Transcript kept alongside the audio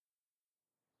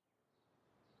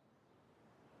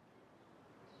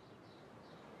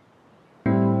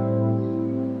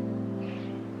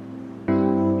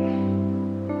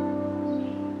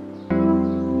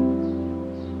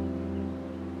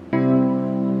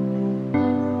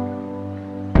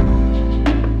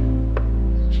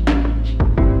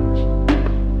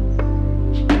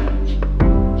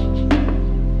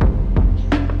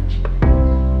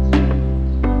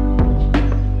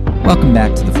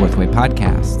Welcome back to the Fourth Way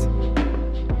Podcast.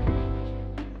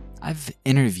 I've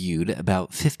interviewed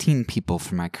about 15 people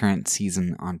for my current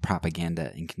season on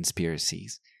propaganda and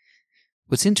conspiracies.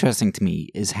 What's interesting to me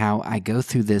is how I go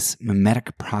through this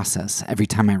mimetic process every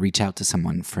time I reach out to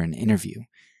someone for an interview,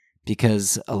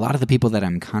 because a lot of the people that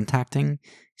I'm contacting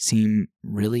seem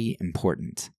really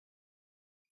important.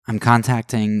 I'm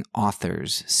contacting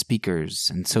authors,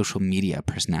 speakers, and social media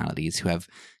personalities who have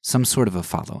some sort of a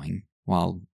following,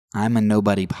 while I'm a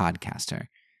nobody podcaster.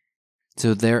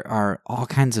 So there are all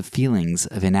kinds of feelings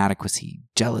of inadequacy,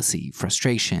 jealousy,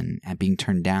 frustration at being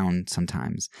turned down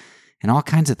sometimes, and all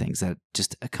kinds of things that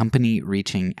just accompany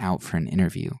reaching out for an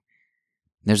interview.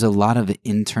 There's a lot of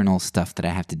internal stuff that I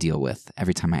have to deal with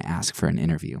every time I ask for an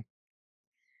interview.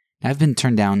 I've been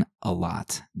turned down a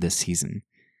lot this season.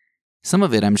 Some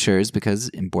of it, I'm sure, is because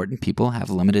important people have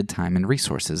limited time and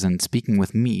resources, and speaking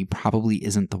with me probably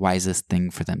isn't the wisest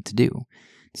thing for them to do.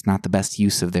 It's not the best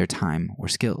use of their time or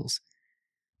skills.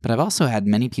 But I've also had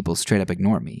many people straight up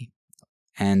ignore me.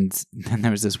 And then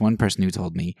there was this one person who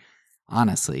told me,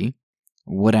 honestly,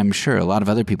 what I'm sure a lot of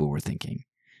other people were thinking.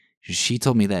 She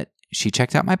told me that she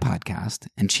checked out my podcast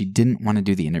and she didn't want to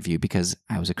do the interview because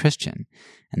I was a Christian,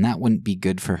 and that wouldn't be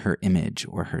good for her image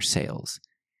or her sales.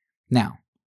 Now,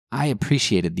 I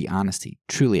appreciated the honesty.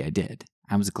 Truly, I did.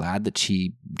 I was glad that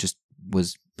she just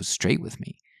was straight with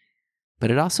me. But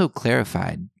it also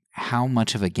clarified how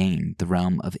much of a game the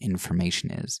realm of information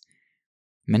is.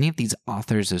 Many of these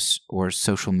authors or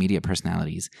social media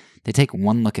personalities, they take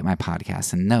one look at my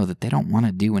podcast and know that they don't want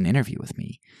to do an interview with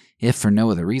me, if for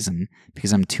no other reason,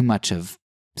 because I'm too much of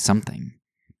something.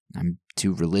 I'm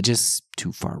too religious,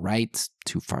 too far right,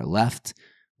 too far left,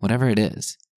 whatever it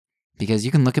is. Because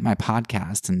you can look at my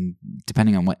podcast and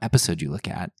depending on what episode you look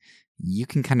at, you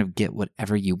can kind of get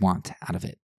whatever you want out of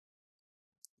it.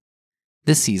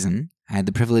 This season, I had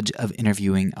the privilege of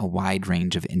interviewing a wide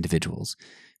range of individuals,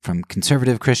 from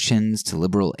conservative Christians to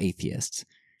liberal atheists.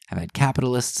 I've had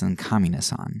capitalists and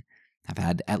communists on. I've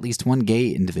had at least one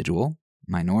gay individual,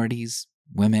 minorities,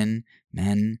 women,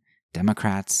 men,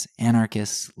 Democrats,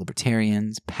 anarchists,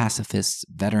 libertarians, pacifists,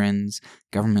 veterans,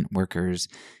 government workers,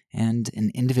 and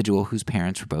an individual whose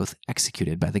parents were both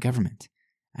executed by the government.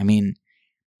 I mean,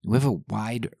 we have a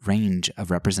wide range of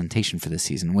representation for this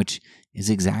season, which is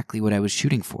exactly what I was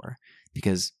shooting for,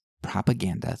 because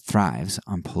propaganda thrives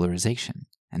on polarization,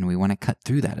 and we want to cut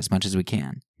through that as much as we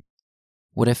can.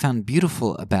 What I found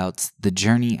beautiful about the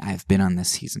journey I've been on this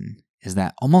season is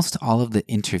that almost all of the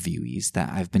interviewees that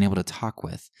I've been able to talk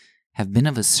with have been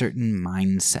of a certain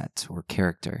mindset or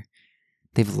character.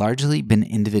 They've largely been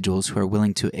individuals who are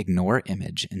willing to ignore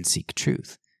image and seek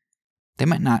truth. They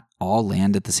might not all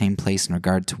land at the same place in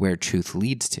regard to where truth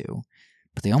leads to,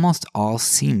 but they almost all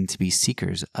seem to be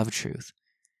seekers of truth.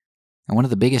 And one of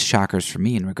the biggest shockers for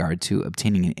me in regard to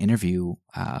obtaining an interview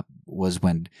was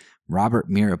when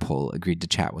Robert Mirapol agreed to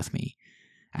chat with me.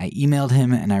 I emailed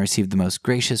him and I received the most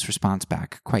gracious response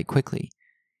back quite quickly.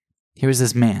 Here was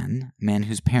this man, a man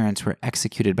whose parents were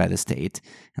executed by the state,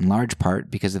 in large part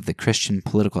because of the Christian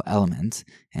political element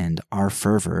and our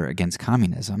fervor against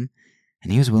communism,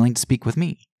 and he was willing to speak with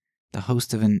me, the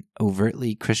host of an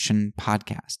overtly Christian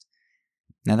podcast.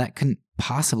 Now, that couldn't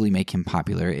possibly make him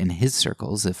popular in his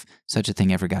circles if such a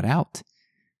thing ever got out.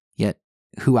 Yet,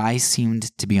 who I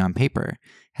seemed to be on paper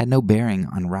had no bearing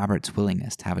on Robert's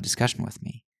willingness to have a discussion with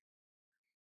me.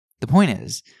 The point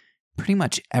is, pretty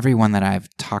much everyone that I've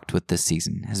talked with this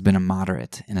season has been a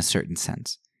moderate in a certain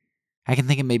sense. I can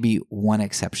think of maybe one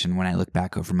exception when I look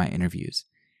back over my interviews.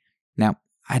 Now,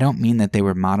 I don't mean that they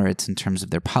were moderates in terms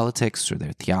of their politics or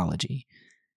their theology.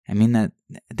 I mean that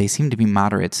they seem to be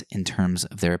moderates in terms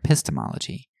of their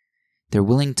epistemology. They're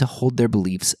willing to hold their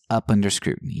beliefs up under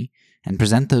scrutiny and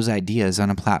present those ideas on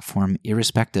a platform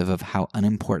irrespective of how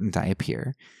unimportant I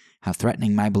appear, how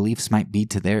threatening my beliefs might be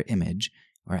to their image,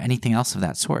 or anything else of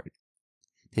that sort.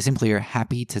 They simply are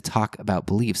happy to talk about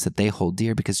beliefs that they hold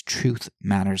dear because truth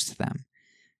matters to them.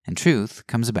 And truth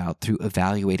comes about through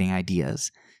evaluating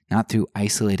ideas, not through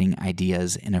isolating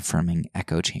ideas in affirming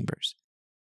echo chambers.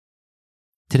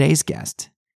 Today's guest,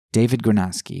 David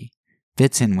Gornoski,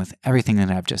 fits in with everything that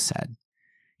I've just said.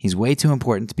 He's way too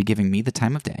important to be giving me the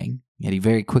time of day, yet he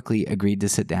very quickly agreed to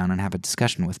sit down and have a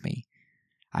discussion with me.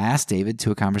 I asked David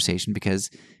to a conversation because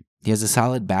he has a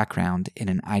solid background in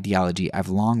an ideology I've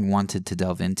long wanted to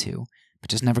delve into, but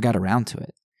just never got around to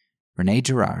it.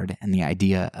 Girard and the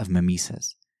idea of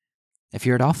mimesis. If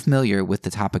you're at all familiar with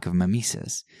the topic of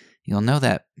mimesis, you'll know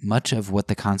that much of what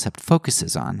the concept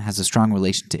focuses on has a strong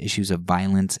relation to issues of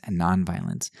violence and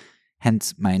nonviolence,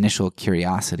 hence my initial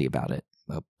curiosity about it,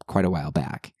 quite a while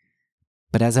back.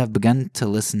 But as I've begun to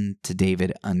listen to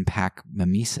David unpack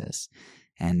Mimesis,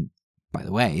 and by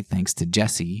the way, thanks to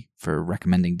Jesse for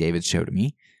recommending David's show to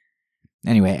me.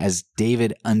 Anyway, as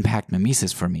David unpacked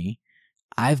Mimesis for me,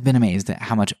 I've been amazed at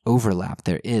how much overlap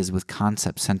there is with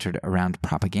concepts centered around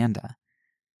propaganda.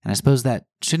 And I suppose that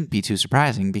shouldn't be too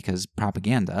surprising because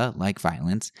propaganda, like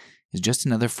violence, is just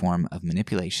another form of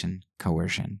manipulation,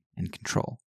 coercion, and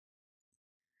control.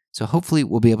 So hopefully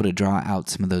we'll be able to draw out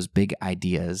some of those big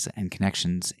ideas and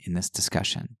connections in this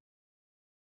discussion.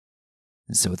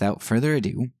 And so without further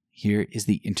ado, here is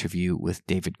the interview with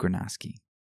David Gornoski.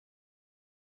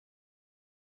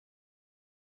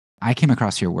 I came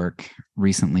across your work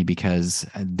recently because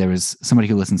there was somebody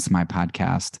who listens to my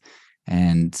podcast,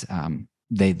 and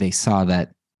they saw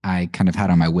that I kind of had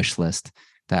on my wish list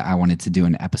that I wanted to do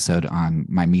an episode on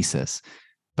Mimesis.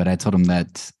 But I told them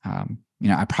that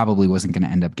I probably wasn't going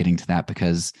to end up getting to that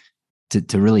because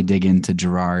to really dig into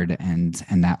Girard and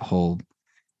that whole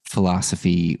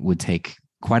philosophy would take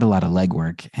quite a lot of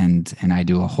legwork, and I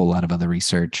do a whole lot of other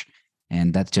research,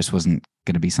 and that just wasn't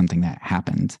going to be something that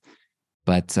happened.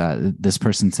 But this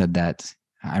person said that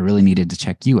I really needed to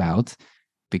check you out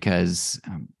because,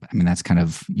 that's kind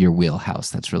of your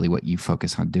wheelhouse. That's really what you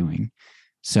focus on doing.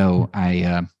 So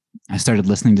I started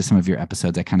listening to some of your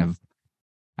episodes. I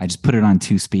just put it on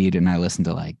 2-speed and I listened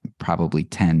to like probably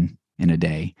 10 in a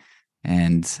day,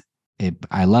 and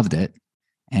I loved it.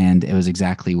 And it was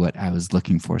exactly what I was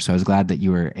looking for. So I was glad that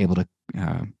you were able to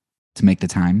make the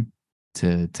time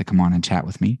to come on and chat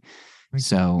with me.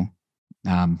 So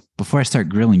before I start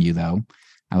grilling you, though,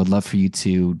 I would love for you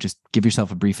to just give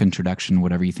yourself a brief introduction,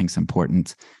 whatever you think is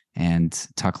important, and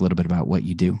talk a little bit about what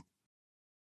you do.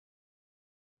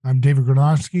 I'm David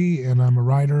Gornoski, and I'm a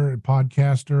writer, a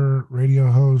podcaster,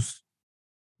 radio host.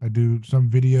 I do some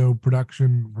video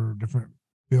production for different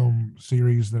film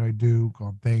series that I do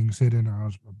called Things Hidden.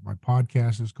 My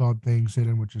podcast is called Things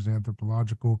Hidden, which is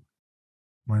anthropological.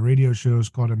 My radio show is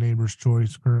called A Neighbor's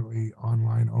Choice, currently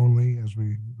online only, as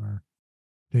we are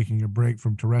taking a break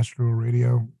from terrestrial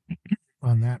radio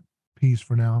on that piece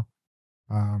for now.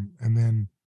 And then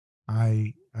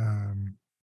I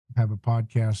have a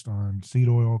podcast on seed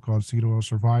oil called Seed Oil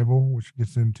Survival, which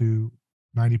gets into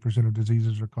 90% of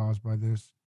diseases are caused by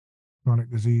this chronic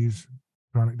disease.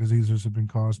 Chronic diseases have been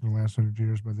caused in the last 100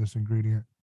 years by this ingredient.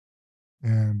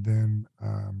 And then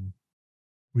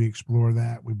we explore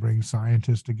that. We bring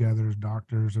scientists together,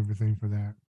 doctors, everything for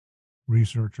that,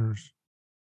 researchers.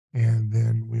 And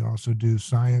then we also do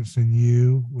Science and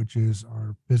You, which is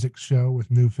our physics show with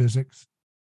new physics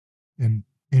and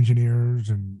engineers.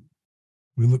 And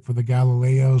we look for the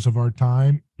Galileos of our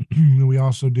time. We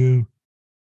also do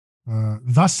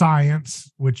The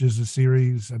Science, which is a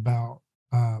series about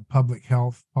public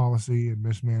health policy and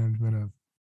mismanagement of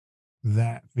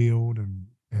that field and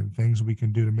things we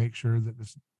can do to make sure that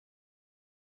this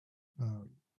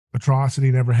atrocity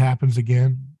never happens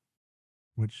again,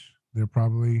 which they're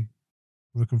probably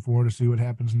looking forward to see what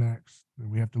happens next. And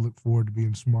we have to look forward to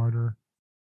being smarter.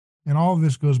 And all of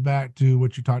this goes back to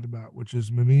what you talked about, which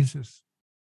is mimesis,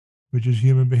 which is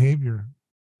human behavior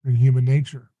and human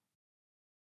nature.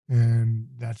 And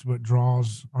that's what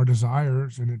draws our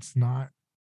desires. And it's not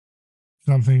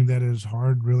something that is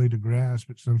hard really to grasp.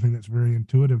 It's something that's very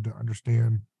intuitive to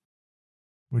understand,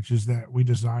 which is that we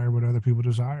desire what other people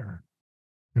desire.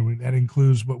 And that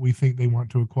includes what we think they want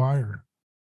to acquire,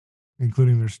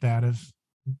 including their status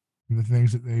and the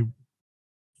things that they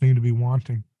seem to be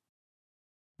wanting.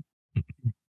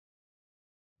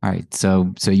 All right.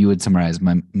 So you would summarize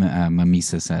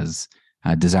mimesis as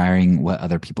desiring what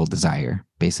other people desire,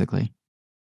 basically.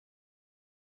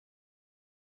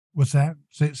 What's that?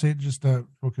 Say it just to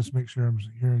focus, make sure I'm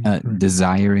hearing you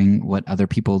desiring what other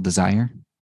people desire.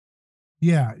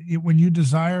 Yeah. When you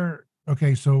desire,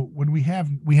 okay, so when we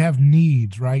have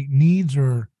needs, right? Needs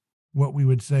are what we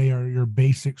would say are your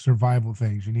basic survival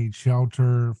things. You need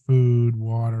shelter, food,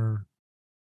 water,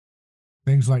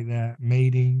 things like that,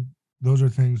 mating. Those are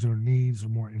things that are needs, are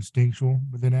more instinctual.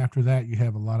 But then after that, you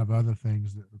have a lot of other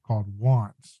things that are called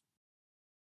wants.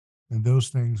 And those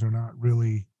things are not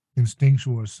really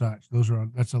instinctual as such.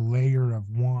 That's a layer of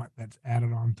want that's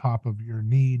added on top of your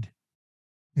need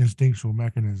instinctual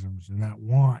mechanisms. And that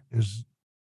want is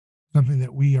something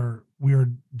that we are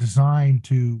designed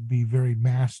to be very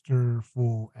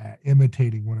masterful at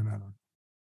imitating one another.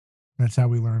 That's how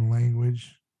we learn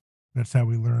language. That's how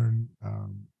we learn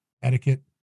etiquette,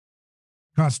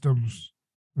 customs,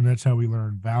 and that's how we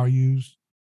learn values,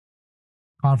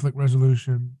 conflict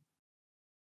resolution,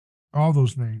 all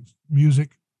those things.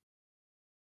 Music,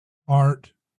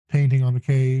 art, painting on the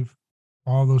cave,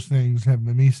 all those things have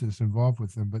mimesis involved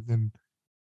with them. But then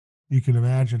you can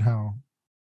imagine how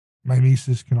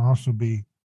mimesis can also be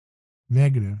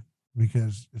negative,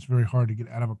 because it's very hard to get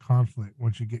out of a conflict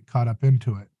once you get caught up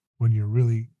into it, when you're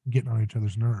really getting on each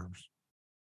other's nerves.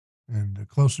 And the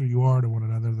closer you are to one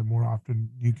another, the more often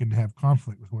you can have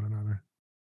conflict with one another.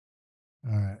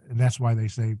 And that's why they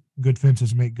say good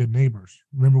fences make good neighbors.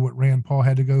 Remember what Rand Paul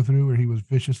had to go through, where he was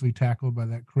viciously tackled by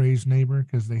that crazed neighbor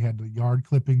because they had the yard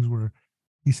clippings where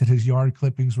he said his yard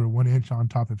clippings were 1 inch on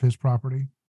top of his property.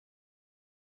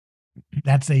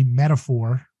 That's a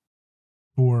metaphor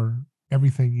for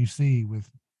everything you see with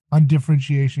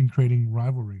undifferentiation creating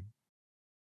rivalry.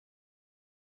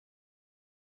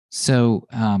 So,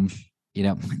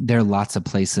 there are lots of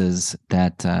places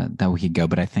that we could go,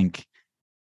 but I think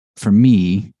for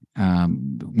me,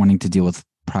 wanting to deal with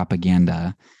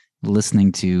propaganda,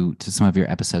 listening to some of your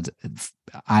episodes,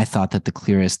 I thought that the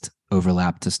clearest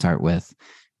overlap to start with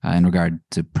in regard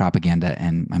to propaganda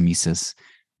and mimesis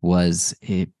was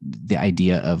the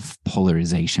idea of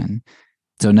polarization.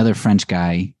 So another French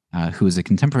guy who was a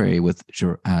contemporary with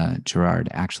Girard,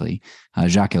 actually,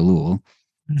 Jacques Ellul,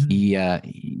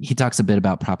 he talks a bit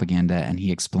about propaganda, and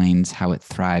he explains how it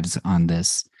thrives on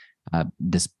this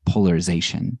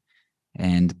polarization.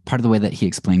 And part of the way that he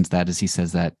explains that is he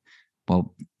says that,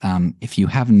 well, if you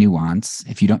have nuance,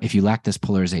 if you lack this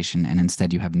polarization and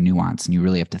instead you have nuance and you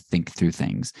really have to think through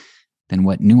things, then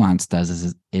what nuance does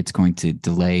is it's going to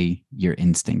delay your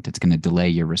instinct. It's going to delay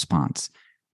your response.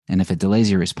 And if it delays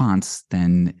your response,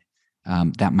 then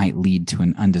that might lead to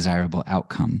an undesirable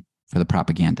outcome for the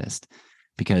propagandist.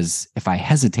 Because if I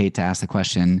hesitate to ask the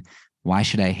question, why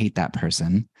should I hate that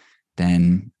person?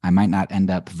 Then I might not end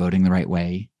up voting the right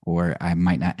way, or I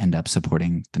might not end up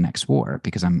supporting the next war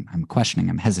because I'm questioning,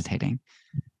 I'm hesitating.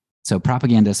 So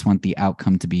propagandists want the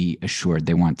outcome to be assured.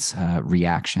 They want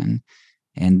reaction,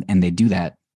 and they do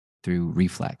that through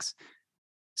reflex.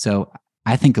 So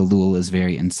I think Ellul is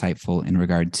very insightful in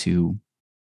regard to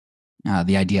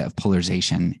the idea of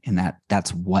polarization, in that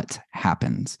that's what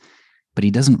happens. But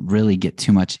he doesn't really get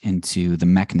too much into the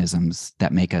mechanisms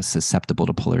that make us susceptible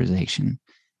to polarization.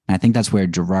 And I think that's where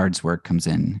Girard's work comes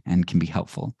in and can be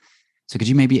helpful. So could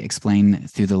you maybe explain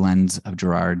through the lens of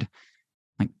Girard,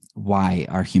 like, why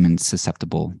are humans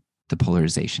susceptible to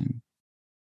polarization?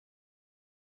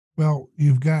 Well,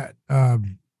 you've got,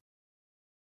 it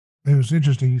was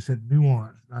interesting. You said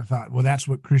nuance. I thought, well, that's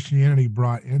what Christianity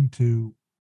brought into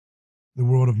the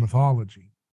world of mythology,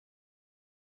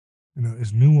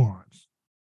 is nuance.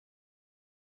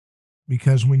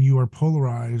 Because when you are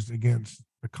polarized against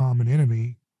a common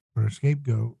enemy or a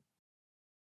scapegoat,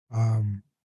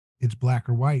 it's black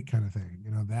or white kind of thing.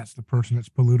 That's the person that's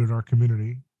polluted our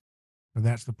community, or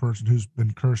that's the person who's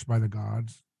been cursed by the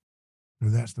gods, or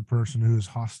that's the person who is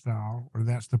hostile, or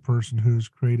that's the person who's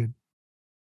created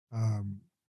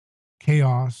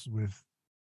chaos with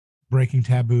breaking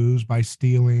taboos by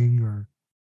stealing or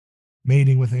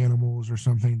mating with animals, or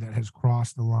something that has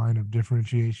crossed the line of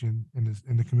differentiation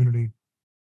in the community.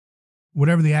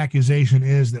 Whatever the accusation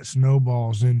is that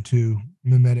snowballs into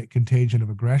mimetic contagion of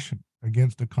aggression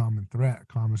against a common threat, a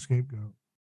common scapegoat.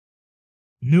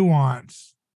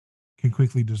 Nuance can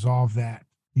quickly dissolve that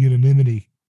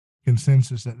unanimity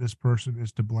consensus that this person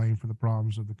is to blame for the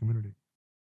problems of the community.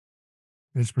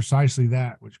 It's precisely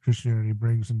that which Christianity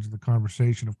brings into the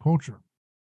conversation of culture,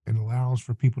 and allows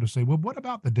for people to say, well, what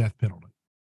about the death penalty?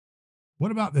 What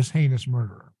about this heinous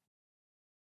murderer?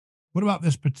 What about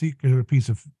this particular piece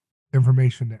of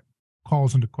information that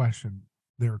calls into question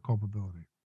their culpability?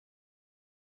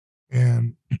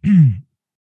 And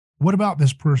what about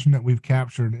this person that we've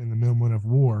captured in the moment of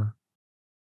war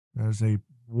as a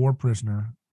war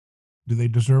prisoner? Do they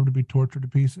deserve to be tortured to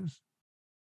pieces,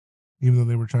 even though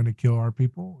they were trying to kill our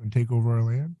people and take over our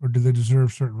land? Or do they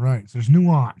deserve certain rights? There's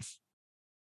nuance.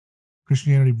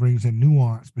 Christianity brings in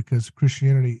nuance because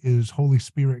Christianity is Holy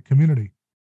Spirit community.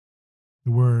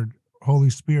 The word Holy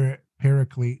Spirit,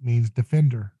 paraclete, means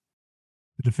defender,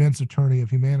 the defense attorney of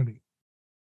humanity.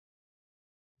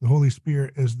 The Holy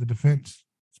Spirit is the defense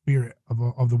spirit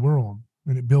of the world,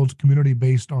 and it builds community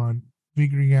based on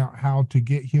figuring out how to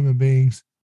get human beings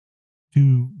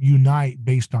to unite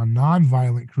based on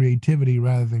nonviolent creativity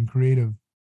rather than creative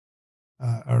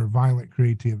or violent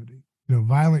creativity.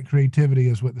 Violent creativity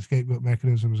is what the scapegoat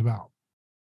mechanism is about.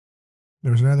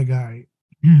 There's another guy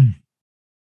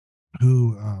who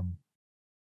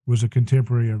was a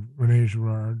contemporary of Rene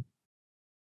Girard,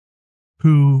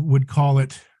 who would call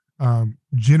it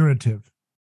generative,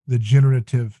 the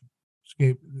generative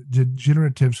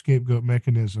scapegoat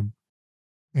mechanism,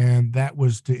 and that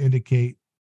was to indicate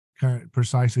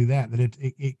precisely that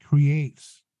it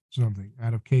creates something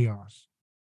out of chaos.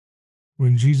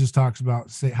 when Jesus talks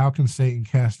about, say, how can Satan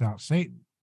cast out Satan?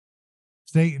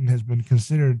 Satan has been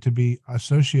considered to be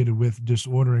associated with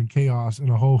disorder and chaos in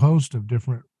a whole host of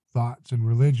different thoughts and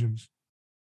religions.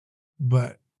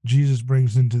 But Jesus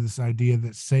brings into this idea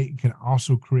that Satan can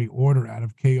also create order out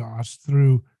of chaos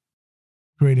through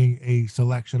creating a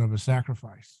selection of a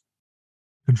sacrifice,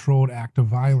 controlled act of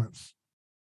violence,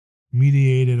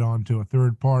 mediated onto a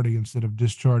third party instead of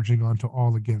discharging onto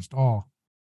all against all.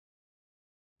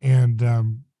 And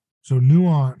so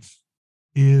nuance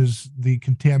is the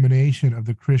contamination of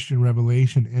the Christian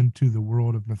revelation into the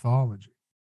world of mythology,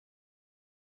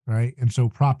 right? And so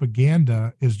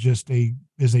propaganda is just a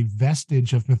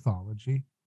vestige of mythology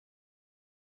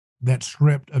that's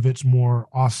stripped of its more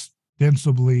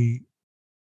ostensibly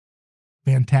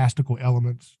fantastical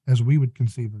elements as we would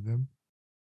conceive of them,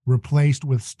 replaced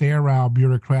with sterile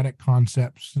bureaucratic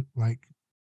concepts like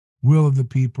will of the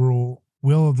people,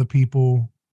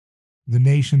 the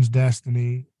nation's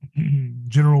destiny,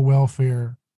 general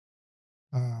welfare,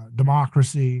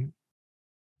 democracy,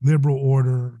 liberal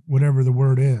order, whatever the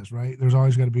word is, right? There's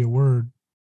always got to be a word.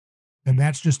 And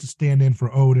that's just to stand in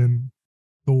for Odin,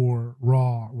 Thor,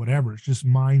 Ra, whatever. It's just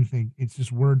mind thinking. It's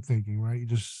just word thinking, right?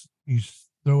 You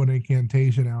throw an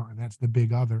incantation out, and that's the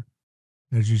big other,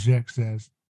 as Zizek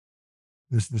says.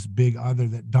 This big other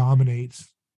that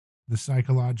dominates the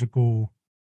psychological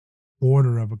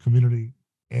order of a community.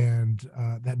 And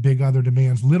that big other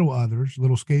demands little others,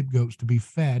 little scapegoats, to be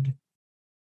fed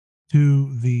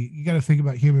to the. You got to think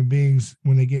about human beings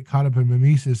when they get caught up in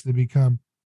mimesis, they become,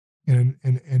 and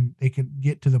they can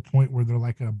get to the point where they're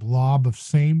like a blob of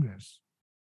sameness.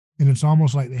 And it's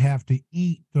almost like they have to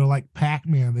eat. They're like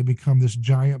Pac-Man. They become this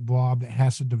giant blob that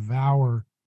has to devour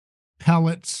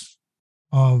pellets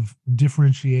of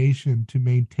differentiation to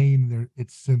maintain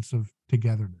its sense of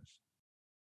togetherness.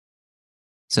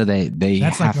 So they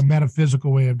that's have, like a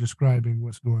metaphysical way of describing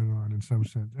what's going on in some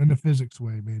sense, in the physics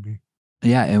way, maybe.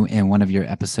 Yeah, in one of your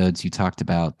episodes, you talked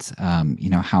about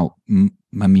how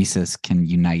mimesis can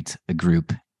unite a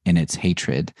group in its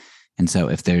hatred, and so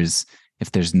if there's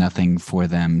nothing for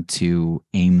them to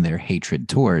aim their hatred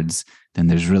towards, then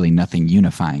there's really nothing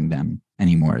unifying them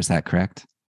anymore. Is that correct?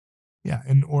 Yeah,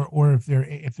 and or if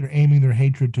they're aiming their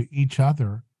hatred to each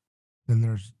other, then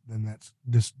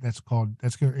that's going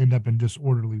to end up in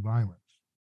disorderly violence,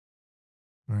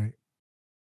 right?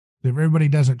 If everybody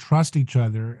doesn't trust each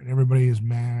other and everybody is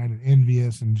mad and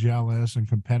envious and jealous and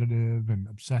competitive and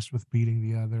obsessed with beating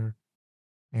the other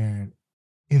and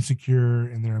insecure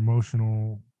in their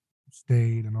emotional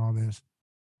state and all this,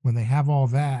 when they have all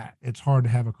that, it's hard to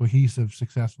have a cohesive,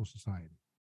 successful society.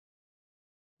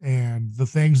 And the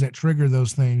things that trigger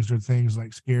those things are things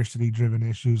like scarcity-driven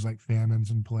issues like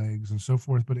famines and plagues and so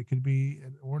forth, but it could be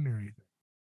an ordinary thing.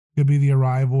 It could be the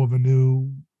arrival of a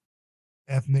new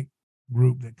ethnic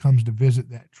group that comes to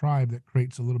visit that tribe that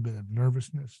creates a little bit of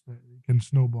nervousness that can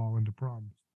snowball into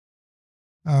problems.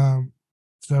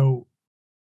 So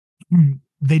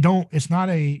they don't, it's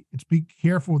be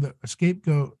careful that a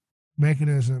scapegoat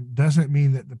mechanism doesn't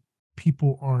mean that the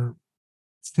people are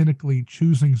cynically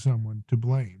choosing someone to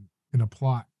blame in a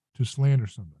plot to slander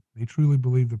somebody. They truly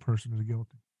believe the person is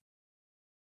guilty.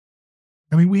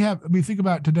 Think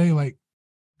about it today, like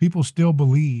people still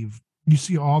believe. You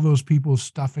see all those people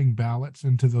stuffing ballots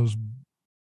into those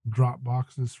drop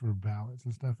boxes for ballots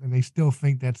and stuff, and they still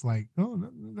think that's like, oh,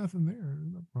 nothing there,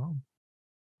 no problem.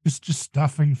 Just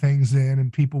stuffing things in,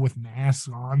 and people with masks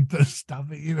on to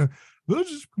stuffing.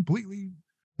 Those is completely.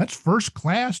 That's first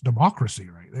class democracy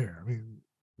right there. I mean,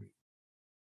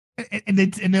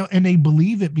 and they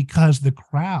believe it because the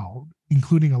crowd,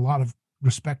 including a lot of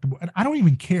respectable, and I don't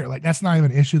even care. Like that's not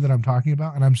even an issue that I'm talking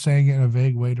about, and I'm saying it in a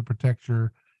vague way to protect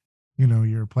your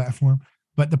platform.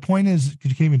 But the point is, because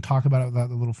you can't even talk about it without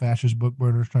the little fascist book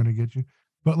burners trying to get you.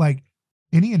 But like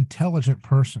any intelligent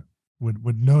person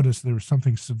would notice there was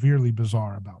something severely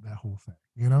bizarre about that whole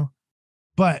thing,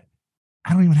 But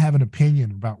I don't even have an opinion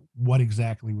about what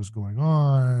exactly was going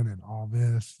on and all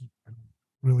this. I don't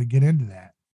really get into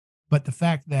that. But the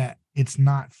fact that it's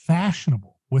not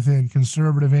fashionable within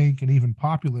conservative ink and even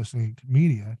populist ink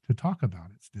media to talk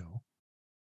about it still,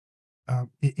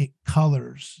 it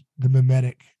colors the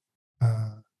mimetic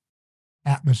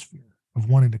atmosphere of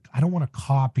wanting to. I don't want to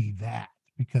copy that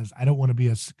because I don't want to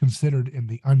be considered in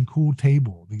the uncool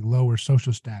table, the lower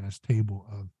social status table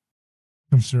of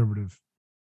conservative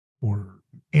or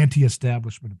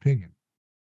anti-establishment opinion.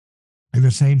 And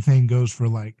the same thing goes for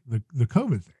like the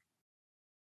COVID thing.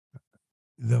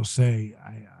 They'll say,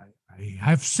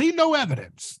 I've seen no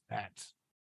evidence that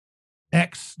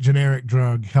X generic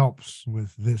drug helps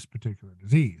with this particular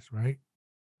disease, right?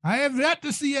 I have yet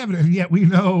to see evidence, and yet we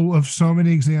know of so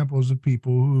many examples of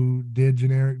people who did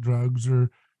generic drugs or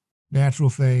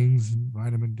natural things,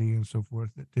 vitamin D and so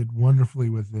forth, that did wonderfully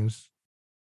with this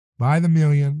by the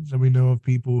millions. And we know of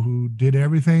people who did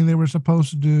everything they were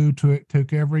supposed to do,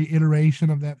 took every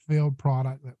iteration of that failed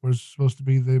product that was supposed to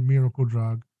be the miracle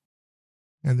drug,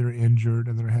 and they're injured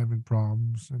and they're having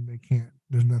problems and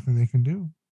there's nothing they can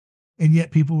do. And yet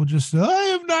people will just say, I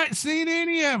have not seen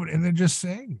any evidence. And they're just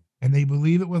saying it. And they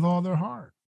believe it with all their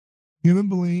heart. Human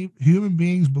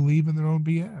beings believe in their own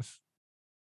BS.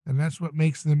 And that's what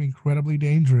makes them incredibly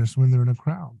dangerous when they're in a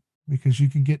crowd, because you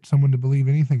can get someone to believe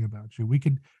anything about you. We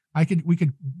could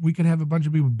have a bunch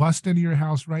of people bust into your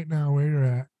house right now where you're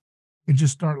at and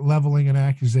just start leveling an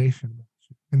accusation about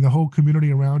you. And the whole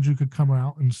community around you could come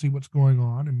out and see what's going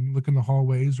on and look in the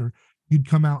hallways, or you'd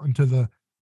come out into the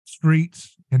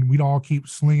streets and we'd all keep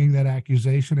slinging that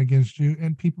accusation against you,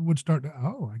 and people would start to,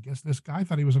 I guess this guy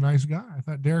thought he was a nice guy. I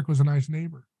thought Derek was a nice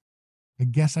neighbor. I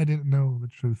guess I didn't know the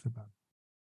truth about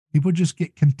it. People just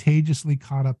get contagiously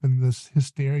caught up in this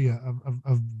hysteria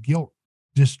of guilt,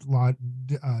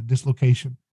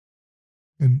 dislocation,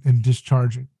 and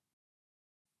discharging.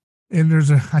 And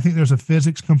I think there's a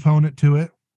physics component to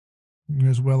it,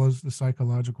 as well as the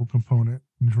psychological component.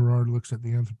 And Girard looks at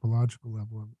the anthropological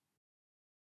level of it.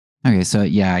 Okay, so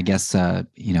yeah, I guess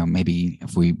maybe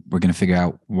if we were going to figure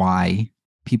out why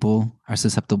people are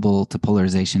susceptible to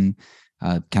polarization,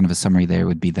 kind of a summary there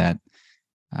would be that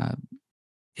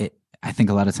I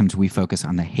think a lot of times we focus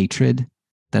on the hatred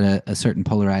that a certain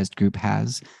polarized group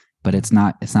has, but it's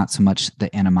not so much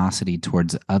the animosity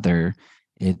towards other.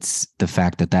 It's the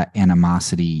fact that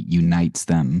animosity unites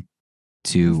them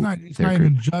to. It's not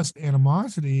even just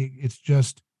animosity. It's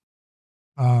just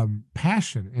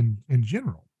passion in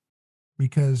general.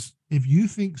 Because if you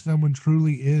think someone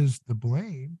truly is the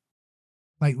blame,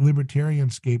 like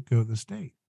libertarians scapegoat the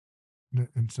state.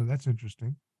 And so that's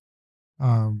interesting.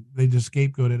 They just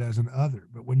scapegoat it as an other.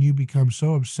 But when you become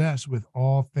so obsessed with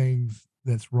all things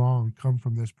that's wrong come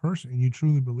from this person and you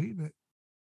truly believe it,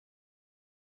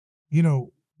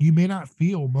 you may not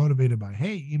feel motivated by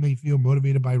hate. You may feel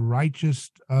motivated by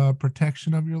righteous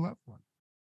protection of your loved one.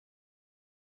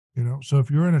 So if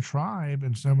you're in a tribe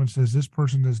and someone says this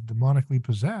person is demonically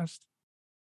possessed,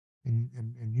 and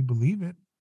you believe it,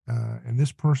 and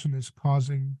this person is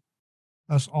causing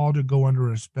us all to go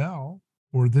under a spell,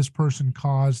 or this person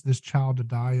caused this child to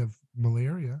die of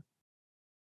malaria,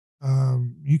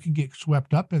 you can get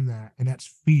swept up in that, and that's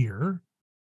fear,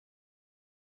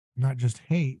 not just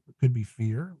hate. It could be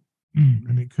fear,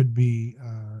 and it could be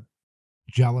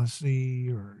jealousy,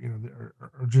 or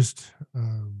just.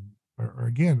 Or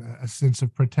again, a sense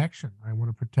of protection. I want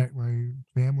to protect my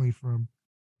family from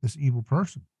this evil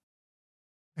person.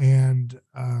 And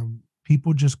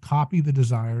people just copy the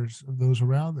desires of those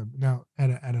around them. Now, at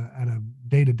a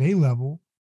day-to-day level,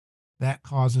 that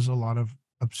causes a lot of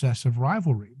obsessive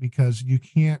rivalry, because you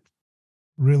can't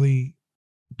really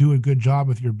do a good job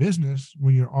with your business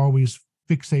when you're always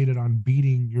fixated on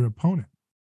beating your opponent.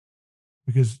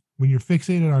 Because when you're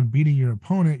fixated on beating your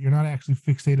opponent, you're not actually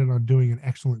fixated on doing an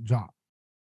excellent job.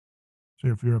 So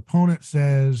if your opponent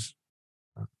says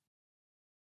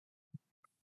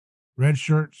red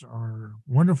shirts are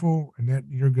wonderful, and that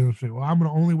you're going to say, well, I'm going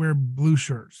to only wear blue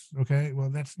shirts. Okay. Well,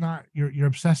 that's not, you're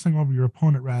obsessing over your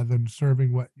opponent rather than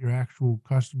serving what your actual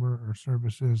customer or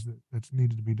service is that's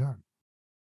needed to be done.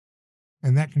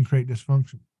 And that can create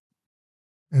dysfunction.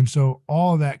 And so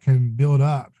all of that can build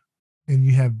up, and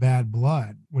you have bad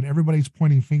blood. When everybody's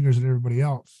pointing fingers at everybody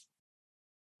else,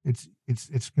 it's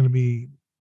going to be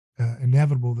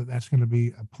inevitable that's going to be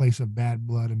a place of bad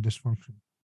blood and dysfunction.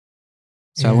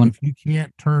 So if you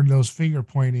can't turn those finger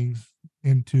pointings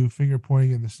into finger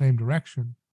pointing in the same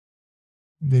direction,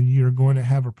 then you're going to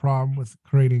have a problem with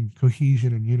creating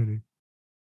cohesion and unity.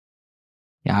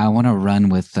 Yeah, I want to run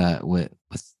with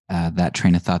that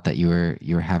train of thought that you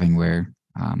were having, where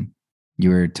you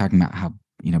were talking about how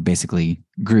basically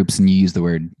groups, and you use the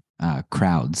word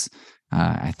crowds,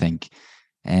 I think,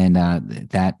 and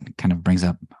that kind of brings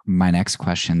up my next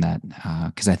question, that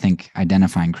because I think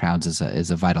identifying crowds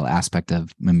is a vital aspect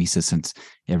of mimesis, since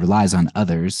it relies on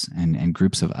others and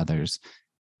groups of others.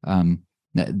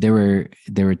 There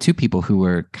were two people who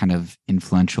were kind of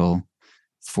influential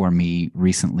for me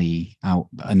recently.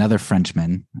 Another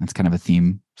Frenchman, that's kind of a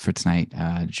theme for tonight,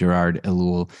 Girard,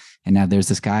 and now there's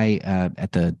this guy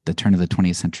at the turn of the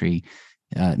 20th century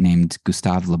named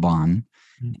Gustave Le Bon,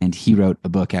 and he wrote a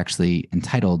book actually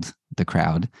entitled The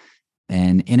Crowd,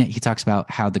 and in it he talks about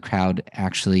how the crowd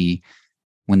actually,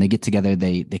 when they get together,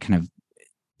 they kind of,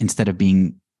 instead of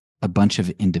being a bunch of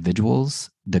individuals,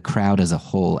 the crowd as a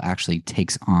whole actually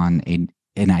takes on an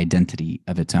identity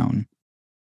of its own.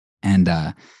 And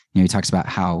he talks about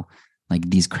how like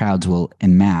these crowds will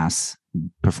en masse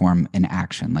perform an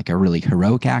action, like a really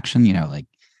heroic action, like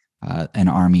an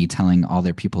army telling all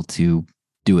their people to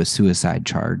do a suicide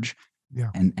charge. Yeah.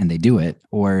 And they do it,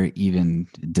 or even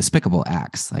despicable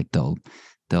acts like they'll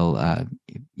the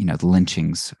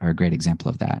lynchings are a great example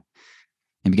of that.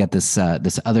 And we got this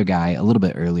other guy a little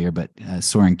bit earlier, but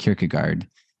Soren Kierkegaard,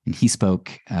 and he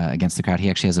spoke against the crowd. He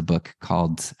actually has a book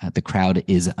called "The Crowd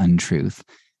is Untruth,"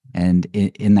 and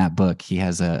in that book, he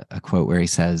has a quote where he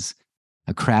says,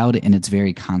 "A crowd in its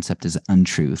very concept is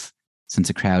untruth, since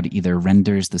a crowd either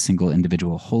renders the single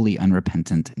individual wholly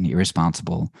unrepentant and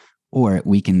irresponsible, or it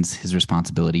weakens his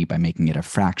responsibility by making it a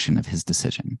fraction of his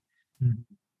decision." Mm-hmm.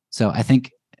 So I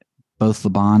think both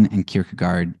Laban and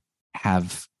Kierkegaard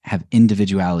have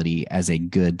individuality as a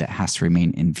good that has to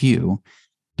remain in view,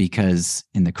 because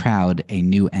in the crowd, a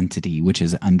new entity, which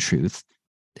is untruth,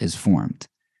 is formed.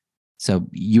 So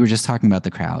you were just talking about the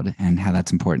crowd and how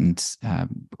that's important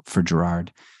for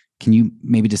Girard. Can you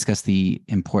maybe discuss the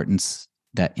importance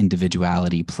that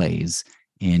individuality plays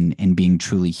in being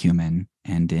truly human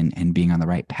and in being on the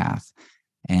right path?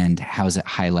 And how is it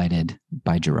highlighted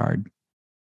by Girard?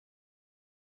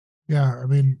 Yeah, I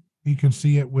mean, you can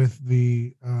see it with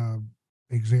the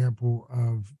example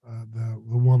of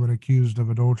the woman accused of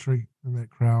adultery, and that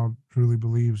crowd truly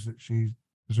believes that she's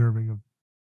deserving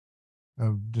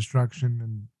of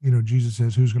destruction. And Jesus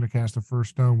says, "Who's going to cast the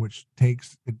first stone?" Which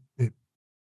takes it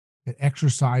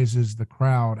exercises the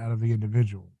crowd out of the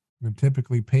individual. And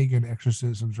typically, pagan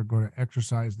exorcisms are going to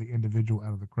exorcise the individual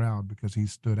out of the crowd because he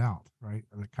stood out, right?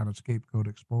 That kind of scapegoat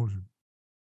expulsion.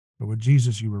 But with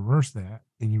Jesus, you reverse that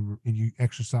and you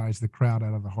exercise the crowd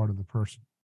out of the heart of the person.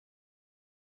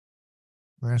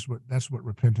 That's what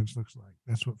repentance looks like.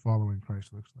 That's what following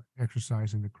Christ looks like.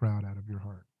 Exercising the crowd out of your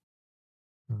heart,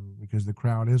 because the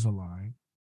crowd is a lie,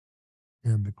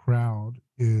 and the crowd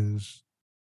is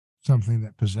something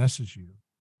that possesses you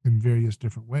in various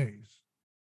different ways.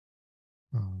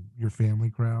 Your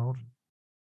family crowd,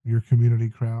 your community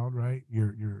crowd, right?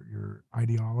 Your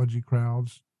ideology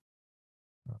crowds.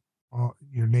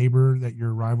 Your neighbor that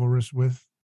you're rivalrous with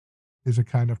is a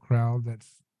kind of crowd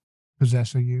that's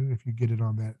possessing you if you get it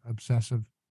on that obsessive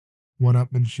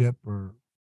one-upmanship or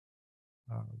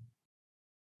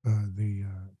the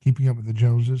keeping up with the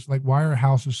Joneses. Like, why are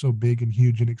houses so big and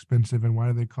huge and expensive, and why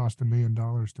do they cost $1 million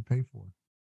to pay for?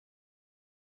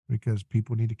 Because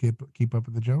people need to keep up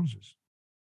with the Joneses,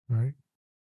 right?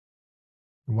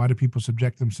 And why do people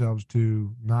subject themselves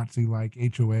to Nazi-like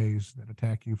HOAs that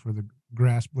attack you for the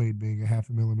grass blade being a half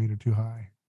a millimeter too high?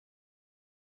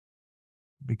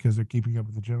 Because they're keeping up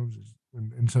with the Joneses.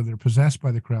 And so they're possessed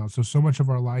by the crowd. So much of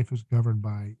our life is governed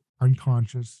by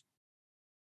unconscious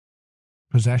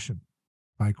possession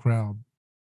by crowd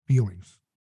feelings.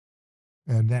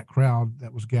 And that crowd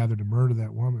that was gathered to murder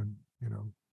that woman,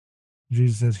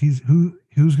 Jesus says,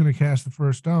 who's going to cast the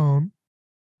first stone?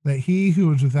 That he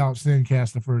who is without sin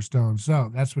cast the first stone.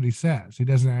 So that's what he says. He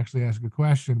doesn't actually ask a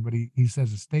question, but he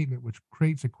says a statement which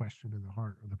creates a question in the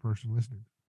heart of the person listening.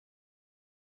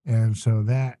 And so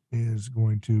that is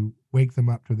going to wake them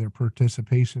up to their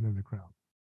participation in the crowd.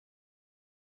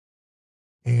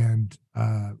 And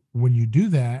when you do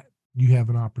that, you have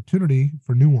an opportunity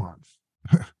for nuance.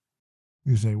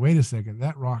 You say, wait a second,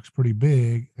 that rock's pretty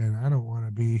big, and I don't want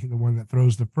to be the one that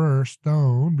throws the first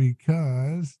stone,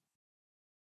 because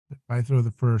if I throw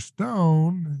the first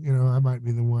stone, I might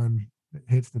be the one that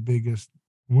hits the biggest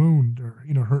wound or,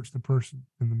 hurts the person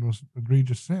in the most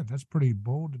egregious sense. That's pretty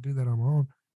bold to do that on my own.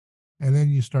 And then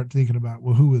you start thinking about,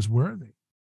 well, who is worthy?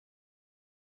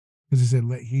 Because he said,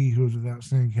 let he who is without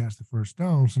sin cast the first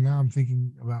stone. So now I'm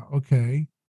thinking about, okay,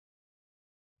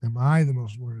 am I the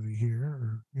most worthy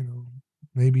here? Or,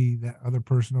 maybe that other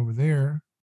person over there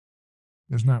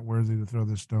is not worthy to throw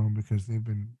this stone because they've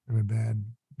been in a bad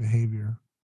behavior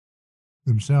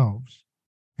themselves.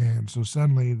 And so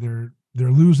suddenly they're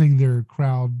losing their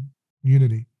crowd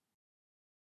unity.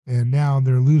 And now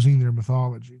they're losing their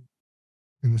mythology.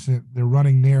 In the sense, they're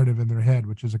running narrative in their head,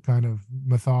 which is a kind of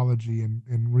mythology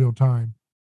in real time.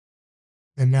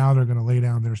 And now they're going to lay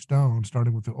down their stones,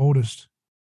 starting with the oldest,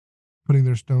 putting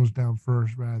their stones down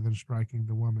first rather than striking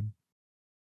the woman.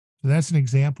 So that's an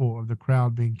example of the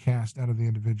crowd being cast out of the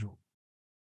individual.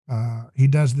 He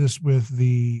does this with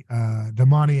the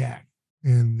demoniac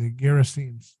in the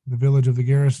Gerasenes, the village of the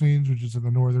Gerasenes, which is in the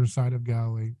northern side of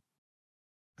Galilee.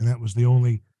 And that was the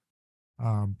only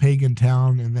pagan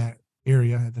town in that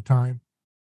area at the time.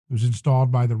 It was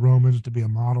installed by the Romans to be a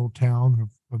model town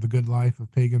of the good life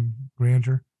of pagan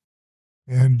grandeur.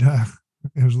 And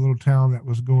it was a little town that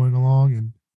was going along,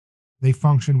 and they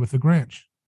functioned with the Grinch.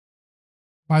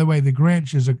 By the way, the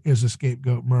Grinch is a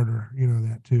scapegoat murderer. You know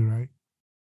that too, right?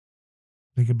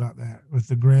 Think about that. With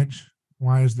the Grinch,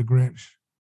 why is the Grinch?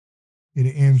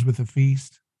 It ends with a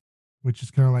feast, which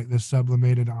is kind of like this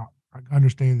sublimated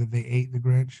understanding that they ate the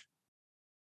Grinch.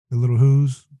 The little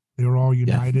Who's, they were all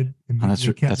united, and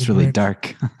they kept that's the really Grinch.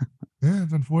 dark. Yeah,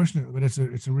 it's unfortunate, but it's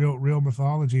a real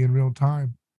mythology in real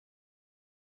time,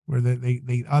 where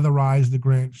they otherize the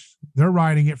Grinch. They're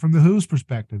writing it from the Who's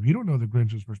perspective. You don't know the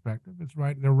Grinch's perspective. It's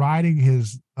right. They're writing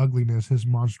his ugliness, his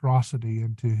monstrosity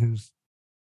into his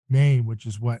name, which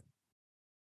is what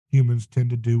humans tend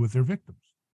to do with their victims.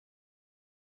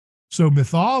 So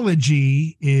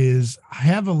mythology is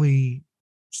heavily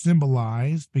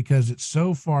symbolized because it's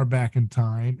so far back in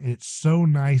time. It's so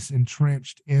nice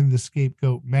entrenched in the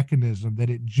scapegoat mechanism that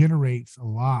it generates a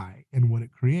lie in what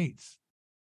it creates.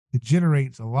 It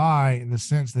generates a lie in the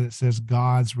sense that it says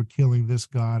gods were killing this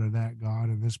god or that god,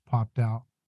 and this popped out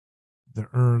the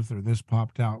earth, or this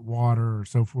popped out water, or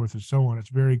so forth and so on. It's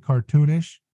very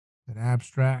cartoonish and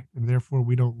abstract, and therefore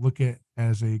we don't look at it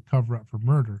as a cover-up for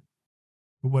murder.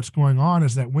 But what's going on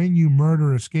is that when you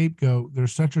murder a scapegoat,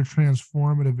 there's such a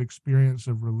transformative experience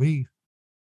of relief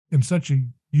and such a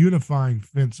unifying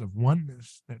sense of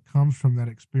oneness that comes from that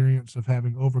experience of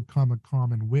having overcome a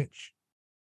common witch.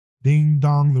 Ding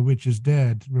dong, the witch is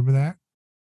dead. Remember that?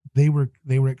 They were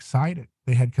excited.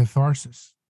 They had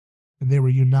catharsis, and they were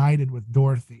united with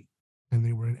Dorothy, and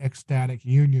they were in ecstatic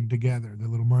union together, the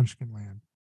little Munchkin land.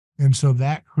 And so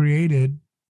that created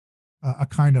a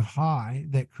kind of high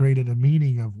that created a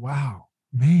meaning of, wow,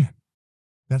 man,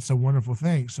 that's a wonderful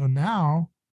thing. So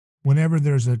now, whenever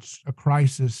there's a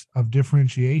crisis of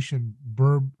differentiation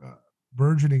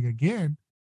burgeoning again,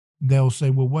 they'll say,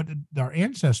 well, what did our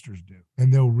ancestors do?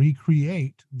 And they'll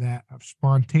recreate that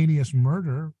spontaneous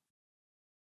murder,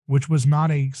 which was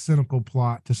not a cynical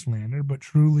plot to slander, but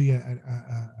truly a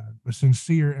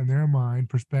sincere, in their mind,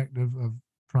 perspective of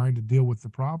trying to deal with the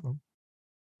problem.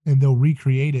 And they'll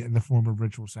recreate it in the form of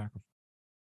ritual sacrifice.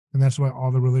 And that's why all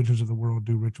the religions of the world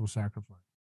do ritual sacrifice.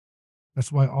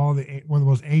 That's why one of the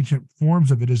most ancient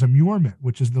forms of it is immurement,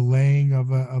 which is the laying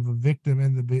of a victim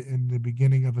in the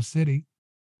beginning of a city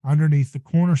underneath the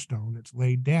cornerstone that's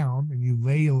laid down, and you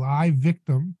lay a live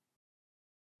victim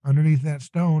underneath that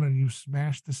stone, and you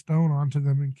smash the stone onto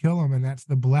them and kill them, and that's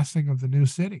the blessing of the new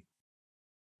city.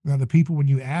 Now, the people, when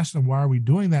you ask them, why are we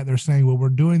doing that? They're saying, well, we're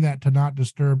doing that to not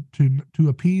disturb, to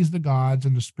appease the gods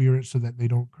and the spirits so that they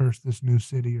don't curse this new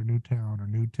city or new town or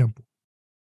new temple.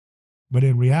 But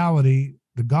in reality,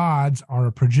 the gods are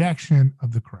a projection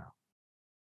of the crowd.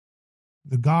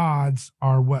 The gods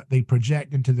are what they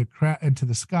project into the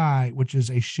sky, which is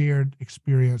a shared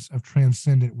experience of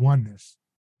transcendent oneness.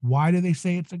 Why do they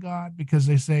say it's a god? Because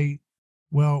they say,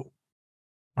 well,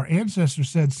 our ancestors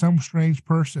said some strange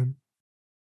person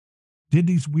did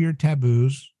these weird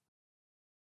taboos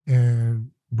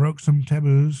and broke some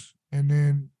taboos, and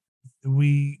then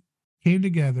we came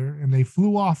together and they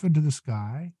flew off into the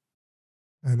sky,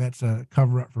 and that's a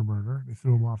cover-up for murder. They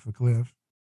threw them off the cliff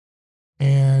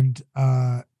and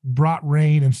brought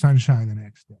rain and sunshine the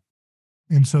next day.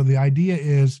 And so the idea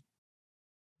is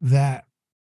that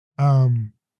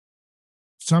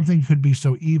something could be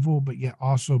so evil but yet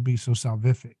also be so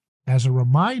salvific, as a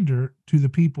reminder to the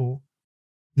people,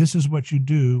 this is what you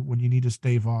do when you need to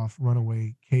stave off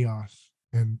runaway chaos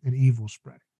and evil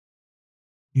spreading.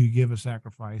 You give a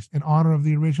sacrifice in honor of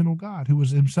the original God, who was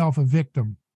himself a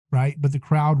victim, right? But the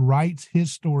crowd writes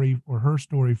his story or her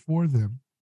story for them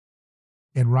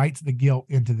and writes the guilt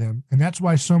into them. And that's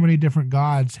why so many different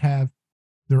gods have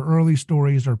their early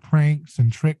stories are pranks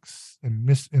and tricks and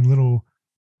little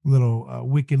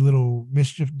wicked little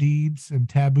mischief deeds and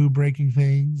taboo breaking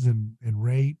things and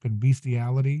rape and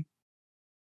bestiality.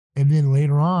 And then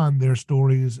later on, their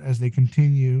stories, as they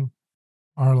continue,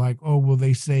 are like, oh, well,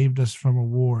 they saved us from a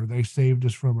war. They saved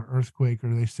us from an earthquake,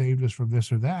 or they saved us from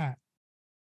this or that.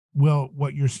 Well,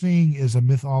 what you're seeing is a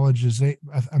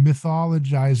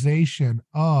mythologization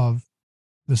of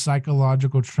the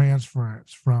psychological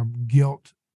transference from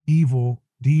guilt, evil,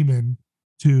 demon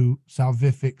to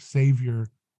salvific savior,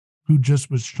 who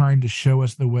just was trying to show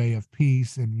us the way of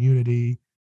peace and unity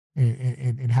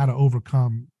and how to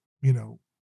overcome,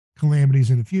 calamities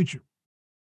in the future.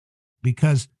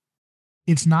 Because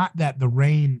it's not that the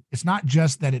rain, it's not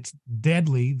just that it's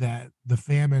deadly, that the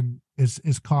famine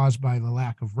is caused by the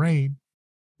lack of rain.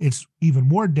 It's even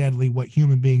more deadly what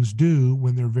human beings do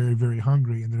when they're very, very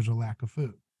hungry and there's a lack of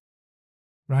food.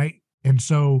 Right? And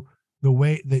so the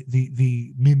way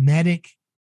the mimetic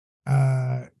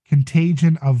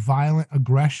contagion of violent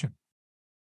aggression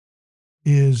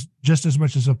is just as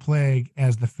much as a plague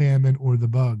as the famine or the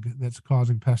bug that's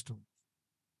causing pestilence.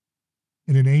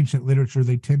 And in ancient literature,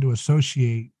 they tend to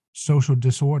associate social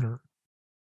disorder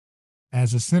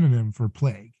as a synonym for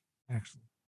plague, actually.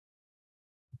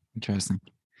 Interesting.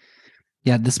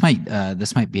 Yeah, this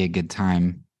might be a good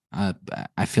time.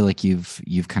 I feel like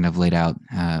you've kind of laid out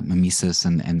Mimesis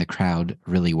and the crowd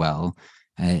really well,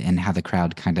 and how the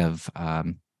crowd kind of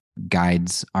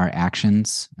guides our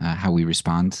actions, how we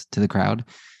respond to the crowd.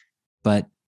 But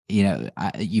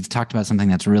you've talked about something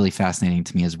that's really fascinating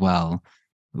to me as well,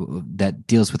 that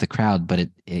deals with the crowd, but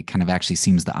it kind of actually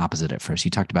seems the opposite at first.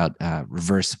 You talked about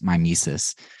reverse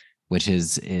mimesis, which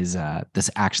is this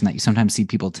action that you sometimes see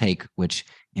people take, which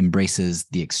embraces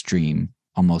the extreme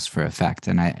almost for effect.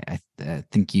 And I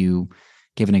think you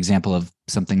gave an example of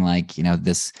something like,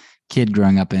 this kid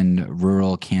growing up in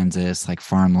rural Kansas, like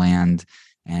farmland,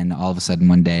 and all of a sudden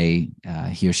one day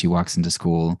he or she walks into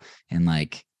school in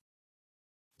like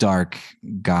dark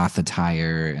goth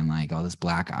attire and like all this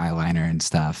black eyeliner and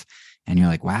stuff. And you're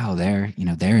like, wow, they're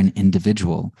an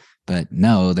individual. But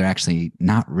no, they're actually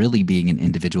not really being an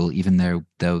individual, even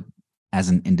though as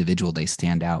an individual they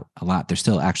stand out a lot. They're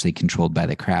still actually controlled by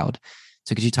the crowd.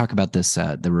 So could you talk about this,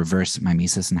 the reverse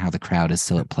mimesis, and how the crowd is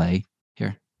still at play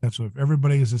here? That's what, if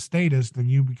everybody is a statist, then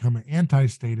you become an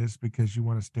anti-statist because you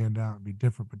want to stand out and be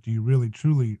different. But do you really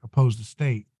truly oppose the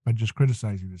state by just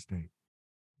criticizing the state?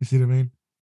 You see what I mean?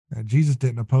 Jesus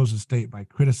didn't oppose the state by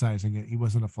criticizing it. He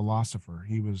wasn't a philosopher.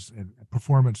 He was a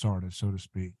performance artist, so to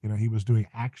speak. He was doing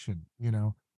action,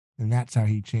 and that's how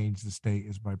he changed the state,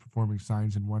 is by performing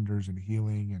signs and wonders and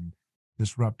healing and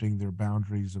disrupting their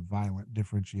boundaries of violent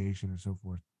differentiation and so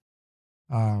forth.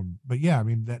 But yeah, I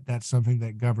mean, that's something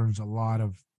that governs a lot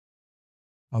of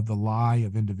the lie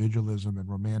of individualism and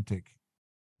romantic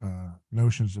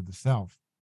notions of the self,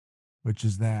 which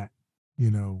is that,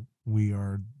 we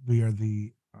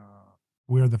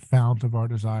are the fount of our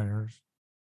desires,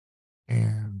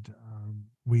 and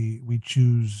we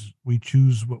choose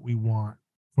what we want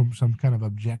from some kind of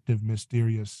objective,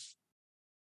 mysterious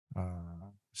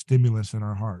stimulus in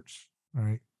our hearts,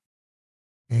 right?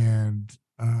 And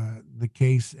the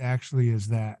case actually is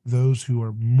that those who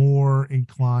are more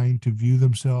inclined to view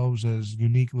themselves as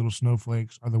unique little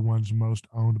snowflakes are the ones most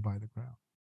owned by the crowd.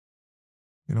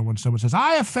 When someone says,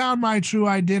 I have found my true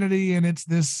identity and it's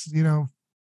this,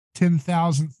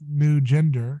 10,000th new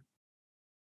gender,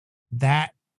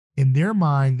 that in their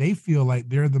mind, they feel like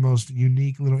they're the most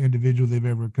unique little individual they've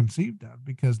ever conceived of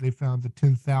because they found the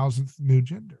 10,000th new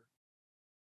gender.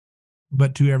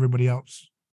 But to everybody else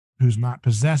who's not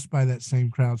possessed by that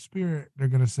same crowd spirit, they're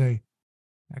going to say,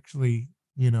 actually,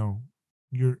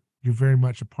 you're very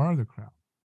much a part of the crowd.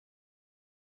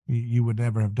 You would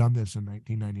never have done this in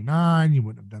 1999. You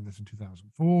wouldn't have done this in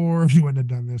 2004. You wouldn't have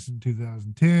done this in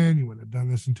 2010. You wouldn't have done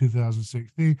this in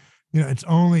 2016. It's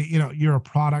only, you're a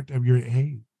product of your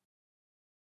age.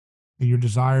 And your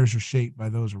desires are shaped by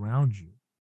those around you.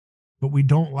 But we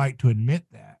don't like to admit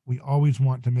that. We always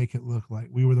want to make it look like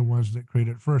we were the ones that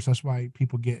created it first. That's why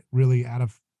people get really out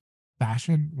of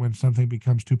fashion when something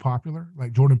becomes too popular.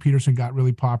 Like Jordan Peterson got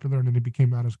really popular and then he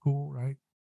became not as cool, right?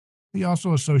 It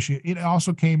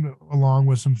also came along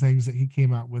with some things that he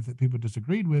came out with that people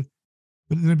disagreed with,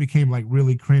 but then it became like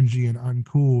really cringy and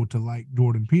uncool to like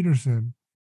Jordan Peterson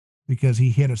because he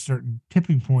hit a certain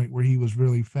tipping point where he was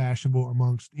really fashionable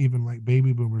amongst even like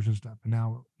baby boomers and stuff. And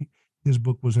now his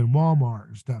book was in Walmart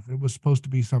and stuff. It was supposed to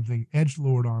be something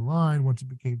edgelord online. Once it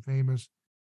became famous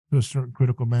to a certain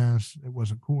critical mass, it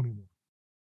wasn't cool anymore.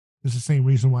 It's the same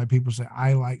reason why people say,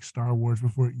 I like Star Wars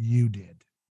before you did.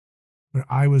 But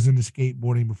I was into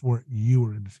skateboarding before you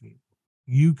were into skateboarding.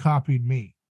 You copied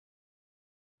me.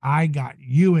 I got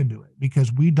you into it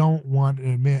because we don't want to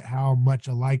admit how much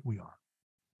alike we are.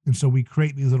 And so we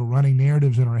create these little running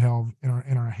narratives in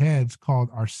our heads called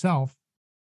ourself.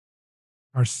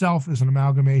 Ourself is an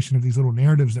amalgamation of these little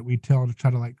narratives that we tell to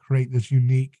try to like create this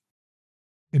unique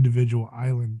individual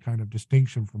island kind of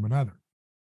distinction from another.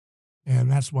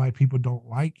 And that's why people don't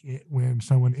like it when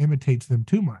someone imitates them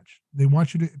too much.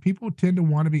 People tend to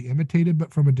want to be imitated,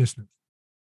 but from a distance.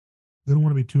 They don't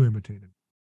want to be too imitated.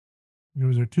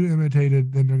 If they're too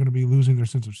imitated, then they're going to be losing their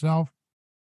sense of self.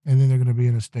 And then they're going to be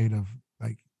in a state of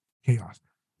like chaos.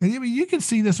 And I mean, you can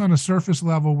see this on a surface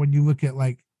level when you look at,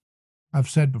 like I've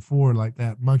said before, like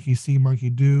that monkey see,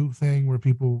 monkey do thing where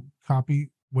people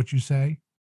copy what you say.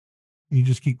 And you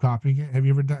just keep copying it. Have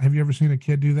you ever seen a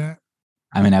kid do that?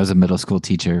 I mean, I was a middle school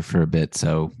teacher for a bit,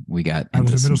 so we got I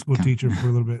was into a middle some school teacher for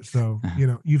a little bit. So,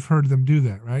 you've heard them do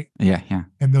that, right? yeah, yeah.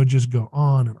 And they'll just go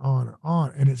on and on and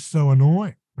on. And it's so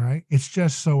annoying, right? It's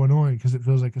just so annoying because it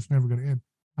feels like it's never going to end.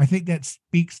 I think that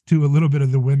speaks to a little bit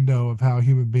of the window of how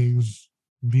human beings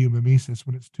view mimesis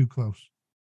when it's too close.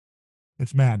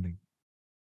 It's maddening.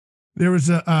 There was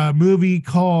a movie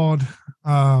called,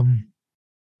 what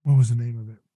was the name of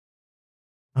it?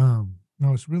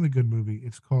 No, it's a really good movie.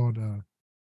 It's called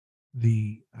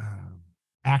The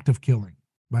Act of Killing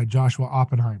by Joshua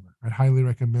Oppenheimer. I'd highly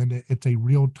recommend it. It's a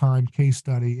real-time case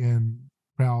study in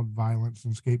crowd violence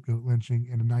and scapegoat lynching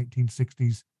in the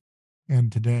 1960s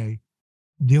and today,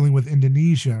 dealing with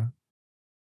Indonesia.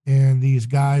 And these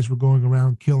guys were going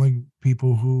around killing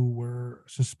people who were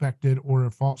suspected or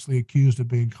falsely accused of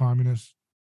being communists.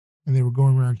 And they were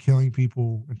going around killing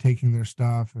people and taking their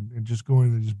stuff and just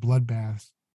going to these bloodbaths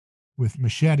with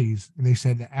machetes. And they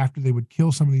said that after they would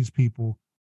kill some of these people,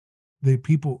 the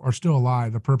people are still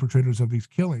alive. The perpetrators of these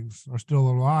killings are still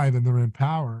alive and they're in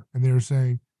power. And they're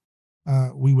saying,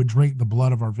 we would drink the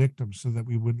blood of our victims so that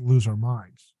we wouldn't lose our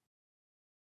minds.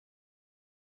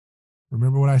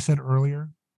 Remember what I said earlier?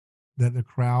 That the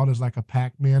crowd is like a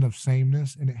Pac-Man of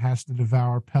sameness and it has to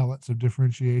devour pellets of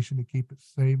differentiation to keep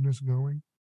its sameness going.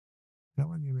 I'm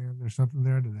telling you, man, there's something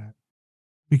there to that.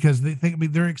 Because they think, I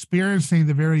mean, they're experiencing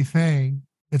the very thing.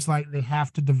 It's like they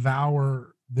have to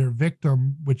devour their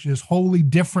victim, which is wholly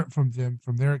different from them,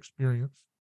 from their experience,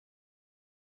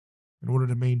 in order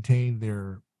to maintain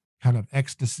their kind of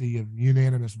ecstasy of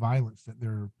unanimous violence that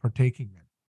they're partaking in.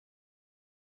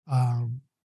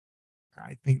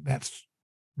 I think that's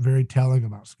very telling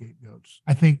about scapegoats.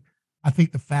 I think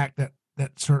the fact that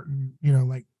certain,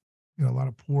 a lot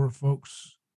of poor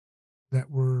folks that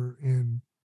were in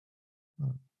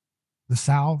the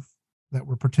South that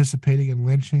were participating in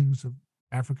lynchings of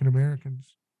African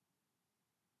Americans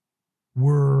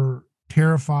were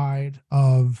terrified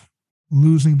of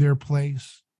losing their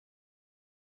place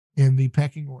in the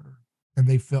pecking order. And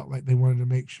they felt like they wanted to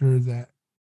make sure that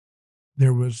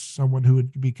there was someone who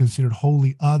would be considered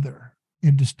wholly other,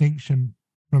 in distinction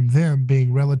from them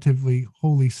being relatively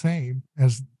wholly same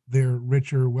as their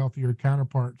richer, wealthier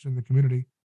counterparts in the community,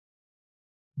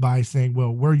 by saying,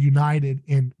 well, we're united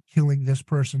in killing this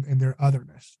person in their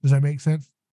otherness. Does that make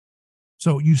sense?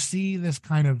 So you see this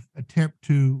kind of attempt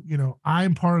to,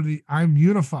 I'm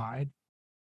unified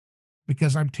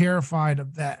because I'm terrified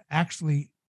of that. Actually,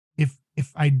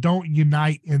 if I don't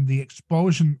unite in the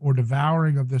expulsion or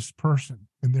devouring of this person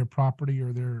and their property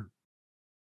or their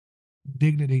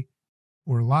dignity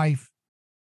or life,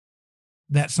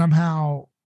 that somehow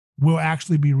we'll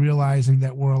actually be realizing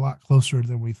that we're a lot closer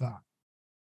than we thought.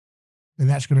 And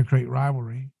that's going to create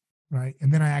rivalry, right?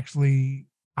 And then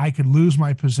I could lose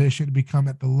my position to become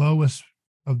at the lowest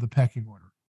of the pecking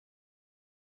order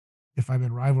if I'm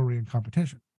in rivalry and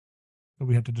competition. So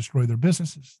we have to destroy their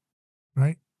businesses,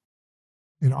 right?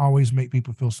 And always make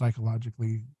people feel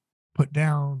psychologically put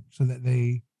down so that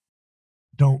they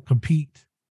don't compete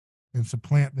and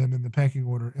supplant them in the pecking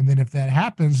order. And then if that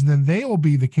happens, then they will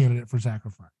be the candidate for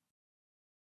sacrifice.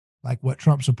 Like what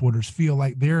Trump supporters feel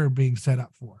like they're being set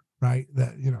up for, right?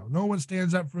 That, no one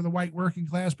stands up for the white working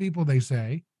class people, they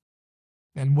say.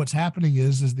 And what's happening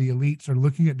is the elites are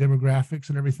looking at demographics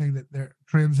and everything, that their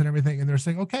trends and everything, and they're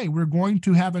saying, okay, we're going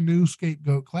to have a new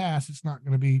scapegoat class. It's not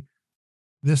going to be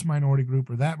this minority group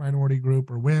or that minority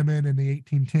group or women in the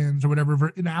 1810s or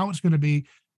whatever. Now it's going to be,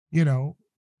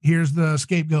 here's the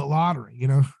scapegoat lottery,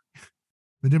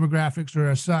 the demographics are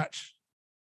as such.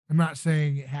 I'm not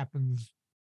saying it happens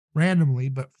randomly,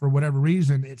 but for whatever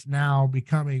reason, it's now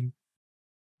becoming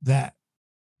that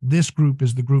this group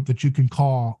is the group that you can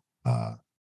call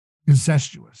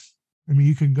incestuous. I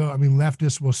mean,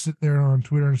 leftists will sit there on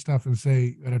Twitter and stuff and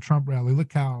say at a Trump rally,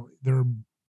 look how they're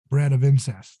bred of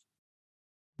incest.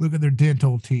 Look at their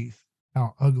dental teeth,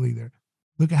 how ugly they're.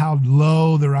 Look at how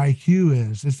low their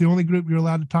IQ is. It's the only group you're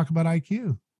allowed to talk about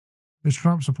IQ. It's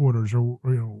Trump supporters or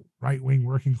right-wing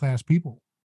working class people.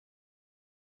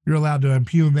 You're allowed to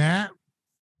impugn that.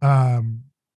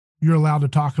 You're allowed to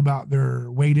talk about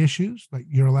their weight issues. Like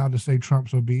you're allowed to say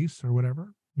Trump's obese or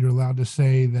whatever. You're allowed to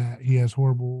say that he has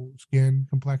horrible skin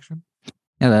complexion.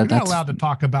 Yeah, you're not allowed to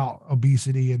talk about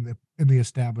obesity in the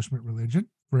establishment religion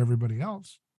for everybody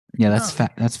else. Yeah,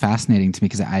 that's fascinating to me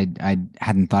because I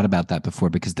hadn't thought about that before,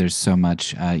 because there's so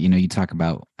much. You talk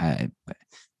about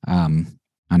on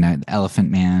Elephant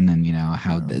Man and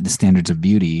how the standards of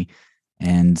beauty,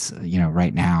 and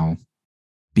right now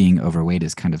being overweight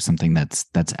is kind of something that's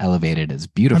elevated as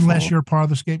beautiful. Unless you're part of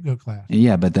the scapegoat class.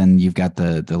 Yeah, but then you've got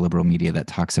the liberal media that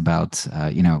talks about,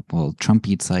 well, Trump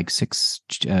eats like 6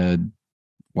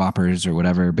 Whoppers or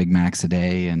whatever, Big Macs a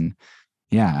day. And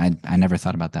yeah, I never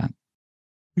thought about that.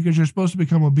 Because you're supposed to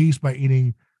become obese by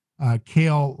eating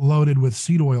kale loaded with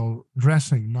seed oil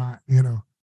dressing, not, not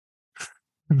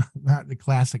the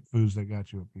classic foods that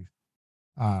got you obese.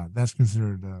 That's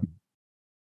considered,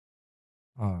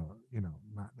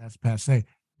 that's passe.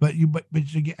 But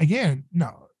again,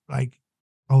 no, like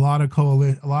a lot of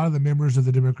the members of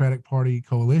the Democratic Party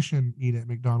coalition eat at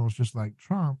McDonald's just like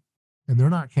Trump, and they're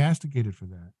not castigated for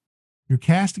that. You're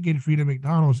castigated for eating at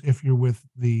McDonald's if you're with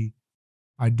the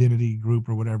identity group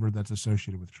or whatever that's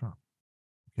associated with Trump.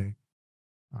 Okay,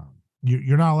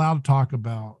 you're not allowed to talk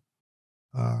about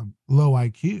low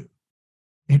IQ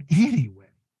in any way,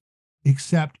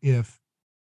 except if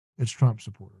it's Trump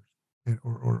supporters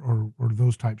or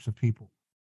those types of people,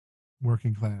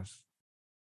 working class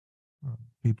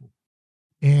people.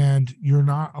 And you're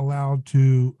not allowed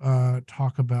to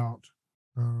talk about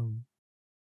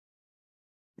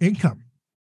income,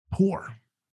 poor.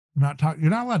 You're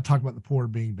not allowed to talk about the poor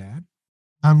being bad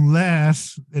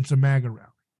unless it's a MAGA rally.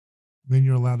 Then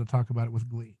you're allowed to talk about it with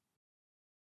glee.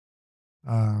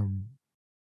 You're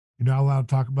not allowed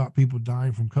to talk about people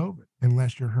dying from COVID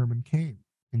unless you're Herman Cain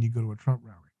and you go to a Trump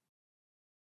rally.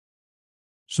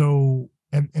 So,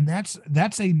 and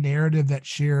that's a narrative that's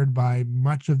shared by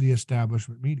much of the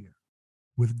establishment media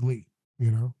with glee,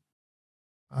 and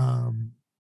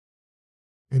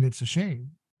it's a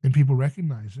shame, and people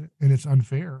recognize it, and it's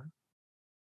unfair.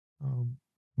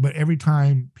 But every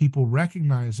time people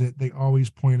recognize it, they always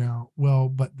point out, well,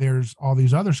 but there's all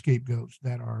these other scapegoats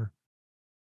that are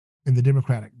in the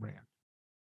Democratic brand.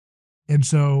 And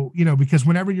so, because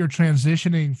whenever you're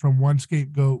transitioning from one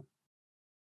scapegoat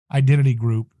identity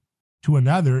group to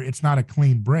another, it's not a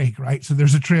clean break, right? So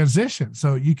there's a transition.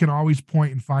 So you can always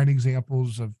point and find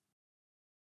examples of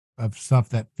stuff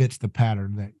that fits the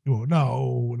pattern that,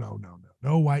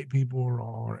 no white people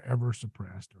are ever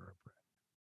suppressed or oppressed.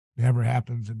 Never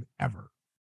happens and ever.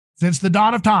 Since the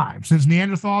dawn of time, since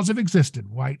Neanderthals have existed,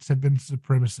 whites have been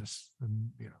supremacists.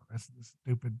 And, that's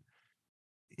stupid.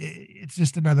 It's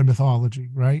just another mythology,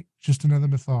 right? Just another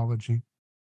mythology.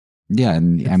 Yeah,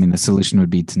 and I mean, the solution would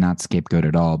be to not scapegoat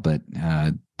at all, but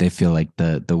they feel like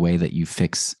the way that you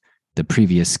fix the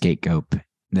previous scapegoat,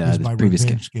 the previous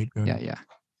scapegoat. Yeah.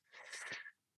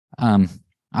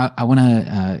 I want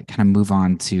to kind of move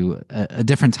on to a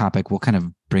different topic. We'll kind of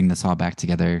bring this all back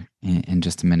together in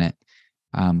just a minute.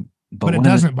 But it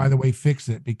doesn't, by the way, fix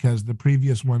it, because the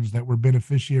previous ones that were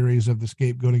beneficiaries of the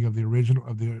scapegoating of the original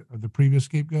of the previous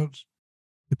scapegoats,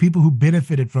 the people who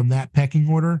benefited from that pecking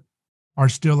order are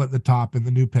still at the top in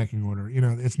the new pecking order.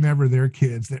 It's never their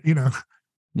kids that,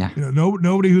 Yeah.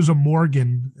 Nobody who's a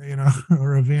Morgan,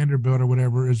 or a Vanderbilt or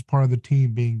whatever is part of the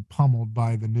team being pummeled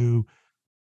by the new,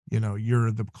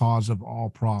 you're the cause of all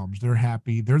problems. They're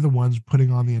happy. They're the ones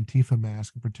putting on the Antifa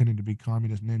mask and pretending to be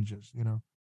communist ninjas, Yeah.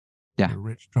 They're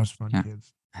rich trust fund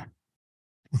kids.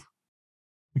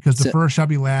 Because the first shall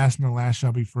be last and the last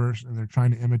shall be first. And they're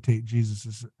trying to imitate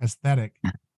Jesus' aesthetic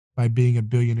by being a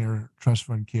billionaire trust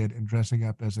fund kid and dressing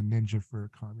up as a ninja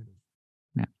for communism.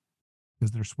 Yeah.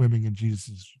 Because they're swimming in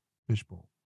Jesus' fishbowl.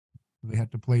 They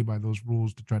have to play by those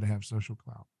rules to try to have social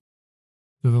clout.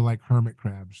 So they're like hermit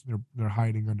crabs. They're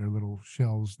hiding under little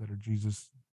shells that are Jesus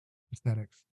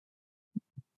aesthetics.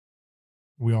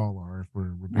 We all are if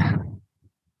we're rebelling.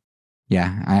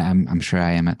 Yeah, I'm sure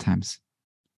I am at times.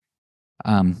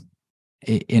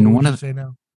 In one of say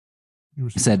now, you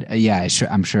said,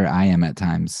 I'm sure I am at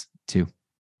times too.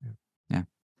 Yeah.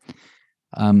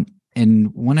 In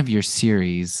one of your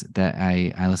series that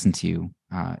I listened to,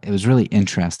 it was really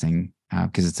interesting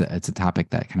because it's a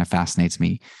topic that kind of fascinates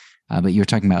me. But you were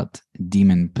talking about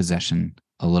demon possession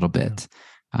a little bit,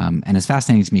 and it's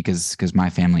fascinating to me because my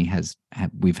family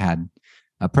we've had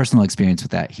a personal experience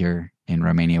with that here in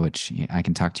Romania, which I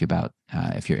can talk to you about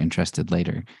if you're interested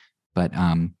later. But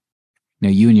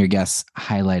you and your guests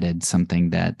highlighted something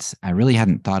that I really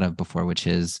hadn't thought of before, which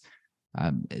is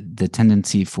the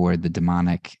tendency for the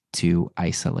demonic to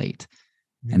isolate.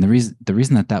 Yeah. And the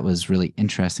reason that was really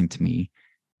interesting to me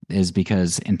is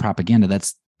because in propaganda,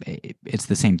 it's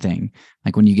the same thing.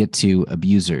 Like when you get to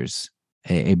abusers,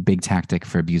 a big tactic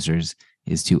for abusers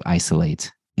is to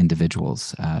isolate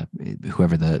individuals,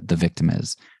 whoever the victim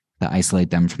is, to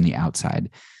isolate them from the outside.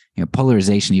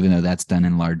 Polarization, even though that's done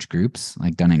in large groups,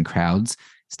 like done in crowds,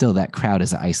 still that crowd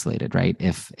is isolated, right?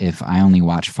 If I only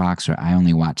watch Fox or I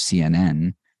only watch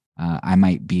CNN, I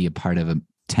might be a part of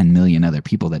 10 million other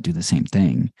people that do the same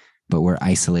thing. but we're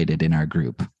isolated in our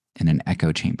group in an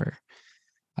echo chamber.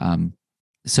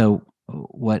 So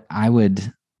what I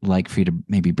would like for you to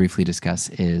maybe briefly discuss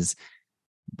is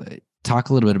talk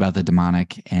a little bit about the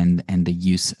demonic and the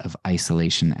use of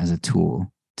isolation as a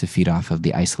tool to feed off of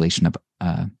the isolation of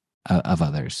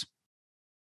others.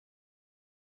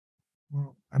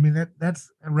 Well, I mean,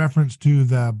 that's a reference to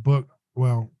the book.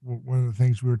 Well, one of the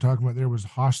things we were talking about there was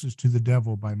Hostage to the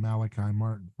Devil by Malachi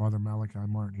Martin, Father Malachi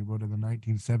Martin. He wrote in the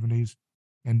 1970s,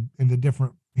 and in the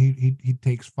different, he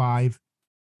takes 5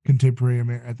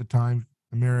 contemporary at the time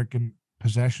American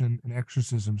possession and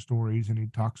exorcism stories, and he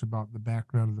talks about the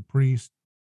background of the priest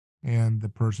and the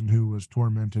person who was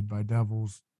tormented by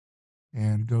devils,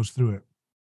 and goes through it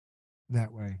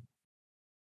that way.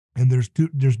 And there's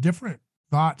different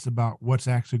thoughts about what's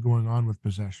actually going on with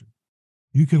possession.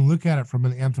 You can look at it from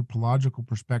an anthropological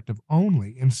perspective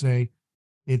only and say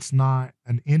it's not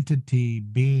an entity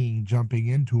being jumping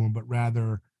into them, but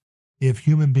rather if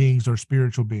human beings are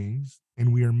spiritual beings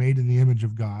and we are made in the image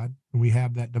of God and we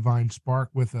have that divine spark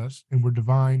with us and we're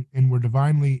divine and we're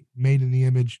divinely made in the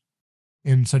image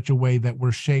in such a way that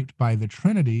we're shaped by the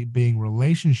Trinity being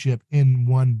relationship in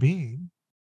one being,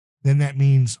 then that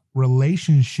means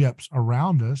relationships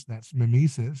around us, that's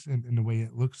mimesis and the way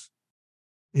it looks,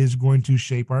 is going to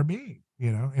shape our being,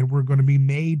 and we're going to be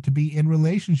made to be in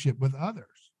relationship with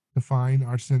others to find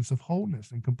our sense of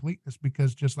wholeness and completeness,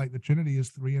 because just like the Trinity is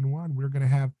 3 in 1, we're going to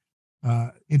have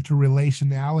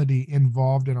interrelationality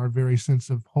involved in our very sense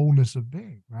of wholeness of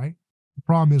being, right? The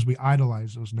problem is we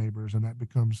idolize those neighbors, and that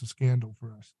becomes a scandal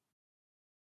for us.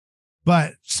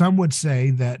 But some would say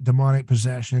that demonic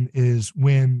possession is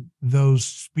when those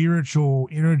spiritual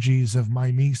energies of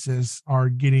mimesis are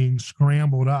getting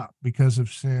scrambled up because of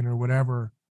sin or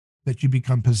whatever, that you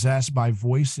become possessed by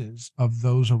voices of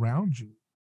those around you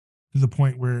to the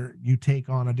point where you take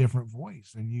on a different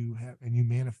voice and you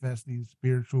manifest these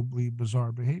spiritually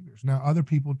bizarre behaviors. Now, other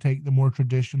people take the more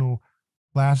traditional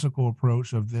classical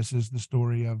approach of this is the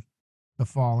story of the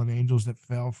fallen angels that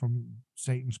fell from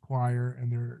Satan's choir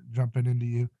and they're jumping into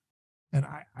you. And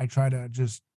I try to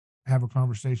just have a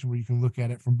conversation where you can look at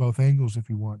it from both angles if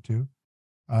you want to.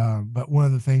 But one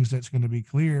of the things that's going to be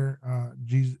clear,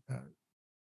 Jesus,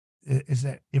 is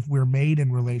that if we're made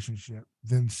in relationship,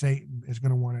 then Satan is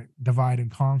going to want to divide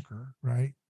and conquer,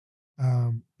 right?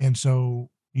 And so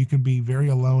you can be very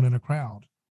alone in a crowd.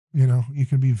 You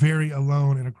can be very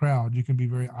alone in a crowd. You can be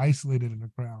very isolated in a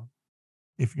crowd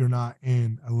if you're not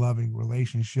in a loving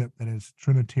relationship that is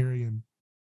Trinitarian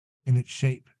in its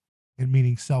shape, and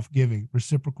meaning self-giving,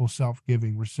 reciprocal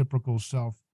self-giving, reciprocal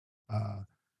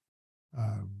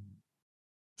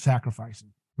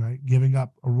sacrificing, right? Giving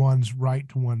up one's right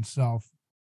to oneself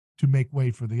to make way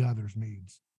for the other's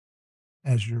needs.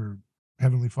 As your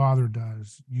Heavenly Father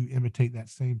does, you imitate that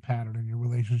same pattern in your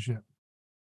relationship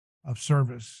of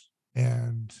service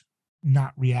and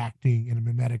not reacting in a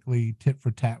mimetically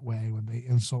tit-for-tat way when they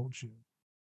insult you.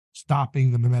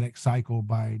 Stopping the mimetic cycle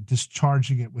by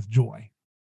discharging it with joy,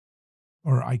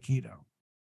 or Aikido,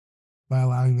 by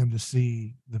allowing them to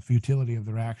see the futility of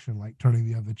their action, like turning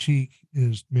the other cheek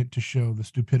is meant to show the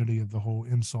stupidity of the whole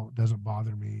insult doesn't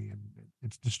bother me, and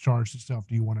it's discharged itself.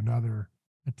 Do you want another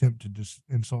attempt to just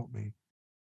insult me?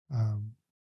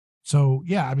 So,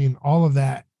 yeah, I mean, all of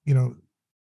that,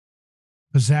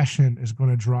 possession is going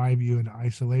to drive you into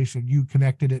isolation. You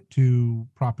connected it to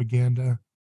propaganda.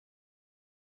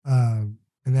 And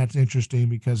that's interesting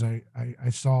because I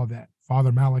saw that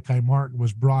Father Malachi Martin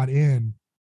was brought in,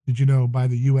 did you know, by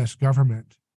the U.S.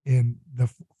 government in the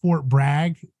Fort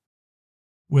Bragg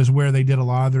was where they did a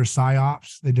lot of their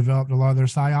psyops. They developed a lot of their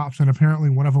psyops, and apparently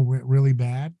one of them went really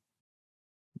bad.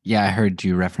 Yeah, I heard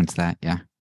you reference that. Yeah.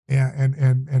 Yeah,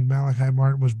 and Malachi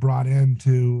Martin was brought in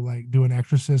to like do an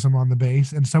exorcism on the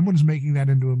base, and someone's making that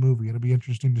into a movie. It'll be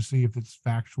interesting to see if it's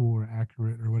factual or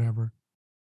accurate or whatever.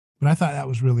 But I thought that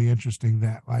was really interesting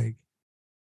that, like,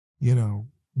 the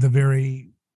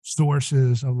very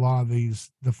sources of a lot of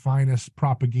these, the finest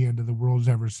propaganda the world's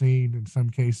ever seen, in some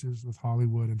cases with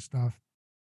Hollywood and stuff,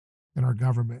 and our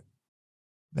government,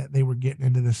 that they were getting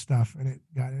into this stuff, and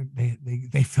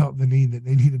they felt the need that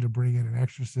they needed to bring in an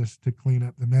exorcist to clean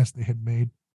up the mess they had made.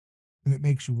 And it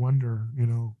makes you wonder,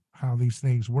 how these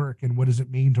things work, and what does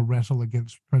it mean to wrestle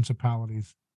against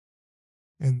principalities,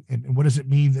 and what does it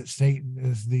mean that Satan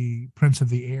is the prince of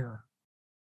the air,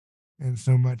 and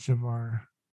so much of our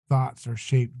thoughts are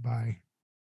shaped by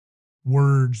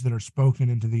words that are spoken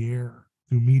into the air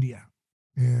through media,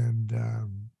 and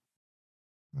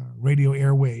radio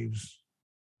airwaves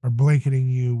are blanketing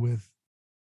you with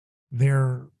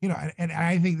their, and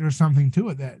I think there's something to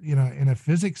it that, in a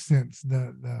physics sense,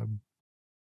 the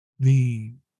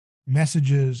the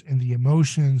messages and the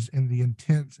emotions and the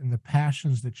intents and the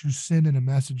passions that you send in a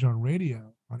message on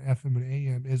radio, on FM and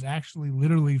AM, is actually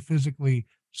literally, physically,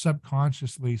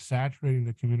 subconsciously saturating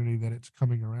the community that it's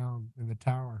coming around in the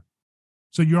tower.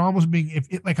 So you're almost being, if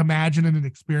it, like, imagine in an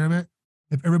experiment,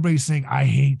 if everybody's saying, I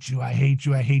hate you, I hate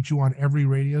you, I hate you on every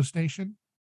radio station,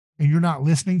 and you're not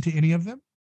listening to any of them,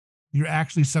 you're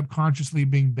actually subconsciously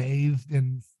being bathed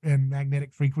in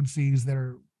magnetic frequencies that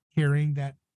are carrying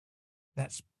that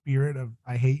spirit of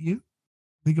I hate you.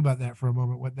 Think about that for a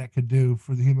moment, what that could do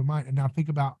for the human mind. And now think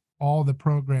about all the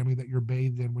programming that you're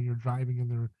bathed in when you're driving in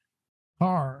their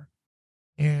car,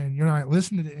 and you're not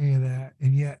listening to any of that,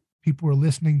 and yet people are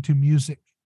listening to music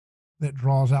that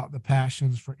draws out the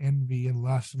passions for envy and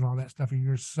lust and all that stuff, and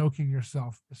you're soaking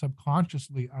yourself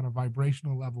subconsciously on a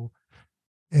vibrational level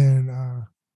in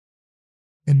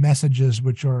messages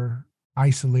which are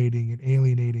isolating and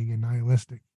alienating and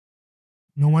nihilistic.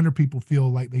 No wonder people feel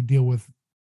like they deal with,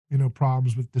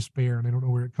 problems with despair, and they don't know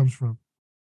where it comes from.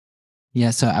 Yeah,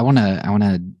 so I want to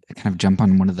kind of jump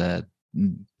on one of the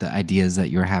ideas that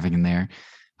you're having in there,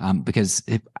 because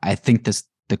I think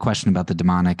the question about the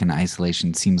demonic and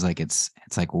isolation seems like it's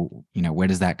like, well, where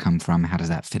does that come from? How does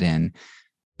that fit in?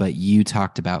 But you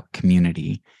talked about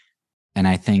community, and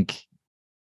I think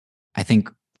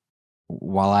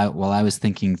while I was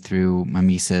thinking through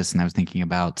Mimesis and I was thinking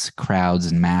about crowds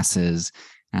and masses,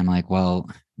 and I'm like, well,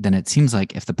 then it seems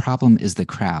like if the problem is the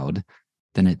crowd,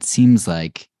 then it seems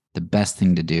like the best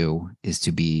thing to do is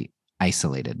to be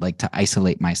isolated, like to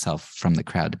isolate myself from the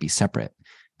crowd, to be separate.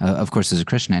 Of course, as a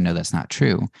Christian, I know that's not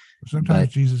true. Sometimes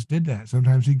Jesus did that.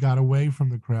 Sometimes he got away from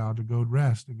the crowd to go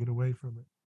rest, to get away from it.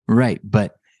 Right.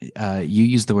 But you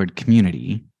use the word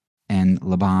community, and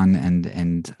Laban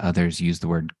and others use the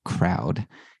word crowd.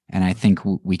 And I think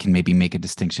we can maybe make a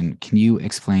distinction. Can you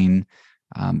explain,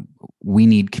 we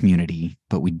need community,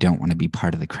 but we don't want to be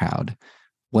part of the crowd?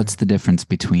 What's the difference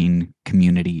between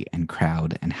community and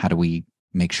crowd, and how do we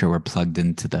make sure we're plugged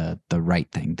into the right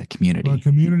thing, the community? Well,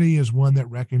 community is one that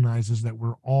recognizes that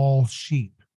we're all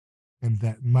sheep, and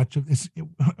that much of this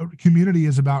community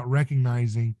is about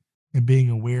recognizing and being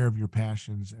aware of your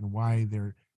passions and why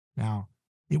they're. Now,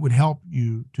 it would help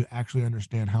you to actually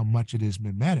understand how much it is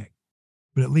mimetic,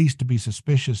 but at least to be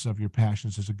suspicious of your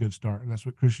passions is a good start. And that's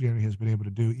what Christianity has been able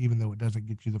to do, even though it doesn't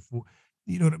get you the full,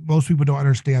 most people don't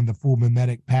understand the full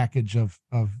mimetic package of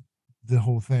the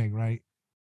whole thing, right?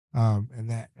 And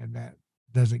that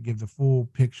doesn't give the full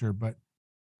picture. But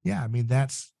yeah, I mean,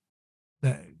 that's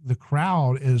the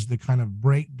crowd is the kind of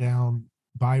breakdown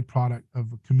byproduct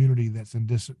of a community that's in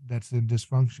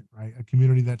dysfunction, right? A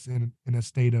community that's in a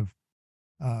state of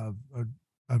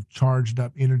charged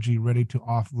up energy ready to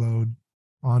offload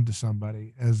onto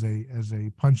somebody as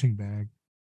a punching bag.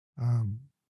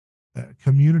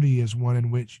 Community is one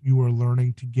in which you are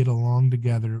learning to get along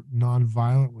together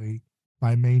non-violently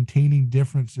by maintaining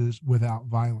differences without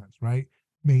violence, right?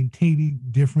 Maintaining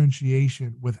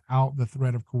differentiation without the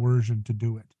threat of coercion to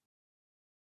do it.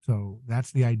 So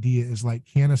that's the idea, is like,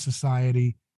 can a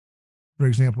society, for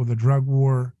example, the drug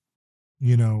war,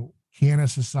 can a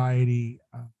society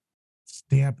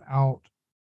stamp out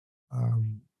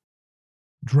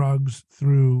drugs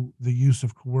through the use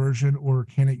of coercion, or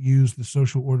can it use the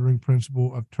social ordering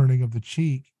principle of turning of the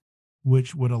cheek,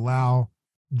 which would allow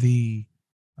the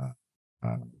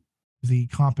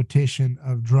competition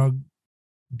of drug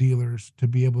dealers to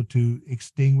be able to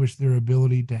extinguish their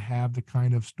ability to have the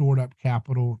kind of stored up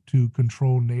capital to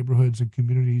control neighborhoods and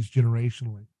communities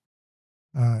generationally?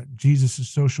 Jesus'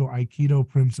 social Aikido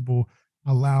principle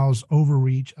allows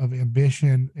overreach of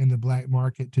ambition in the black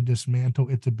market to dismantle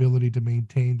its ability to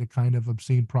maintain the kind of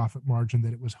obscene profit margin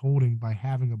that it was holding by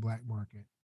having a black market.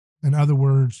 In other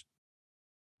words,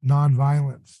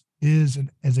 nonviolence is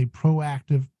as a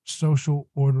proactive social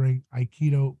ordering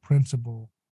Aikido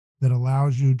principle that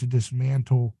allows you to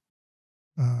dismantle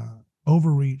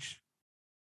overreach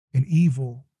and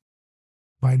evil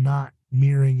by not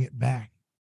mirroring it back.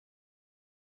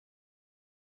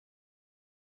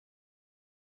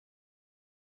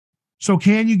 So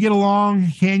can you get along?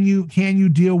 Can you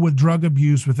deal with drug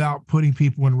abuse without putting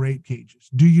people in rape cages?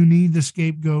 Do you need the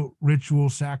scapegoat ritual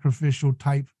sacrificial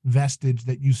type vestige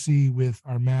that you see with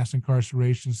our mass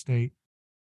incarceration state?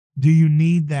 Do you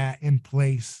need that in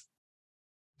place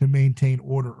to maintain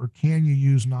order? Or can you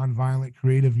use nonviolent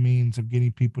creative means of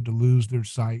getting people to lose their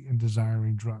sight and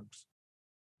desiring drugs?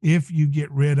 If you get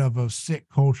rid of a sick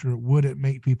culture, would it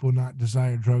make people not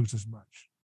desire drugs as much?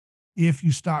 If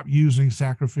you stop using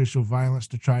sacrificial violence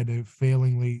to try to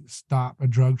failingly stop a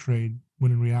drug trade,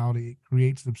 when in reality it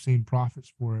creates obscene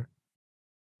profits for it,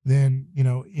 then,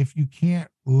 if you can't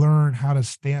learn how to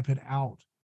stamp it out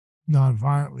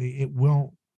non-violently, it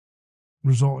won't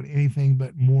result in anything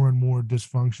but more and more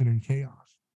dysfunction and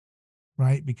chaos,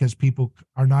 right? Because people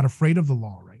are not afraid of the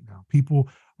law right now. People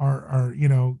are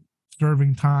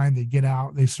serving time, they get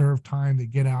out, they serve time, they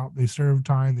get out, they serve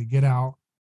time, they get out.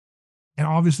 And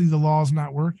obviously the law is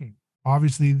not working.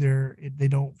 Obviously they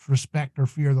don't respect or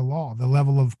fear the law. The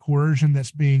level of coercion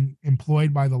that's being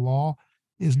employed by the law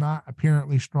is not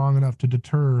apparently strong enough to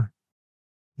deter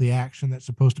the action that's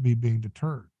supposed to be being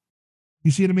deterred.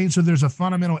 You see what I mean? So there's a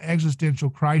fundamental existential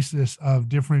crisis of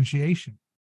differentiation,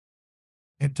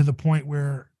 and to the point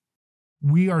where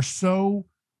we are so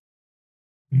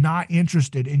not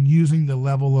interested in using the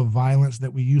level of violence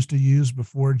that we used to use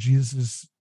before Jesus'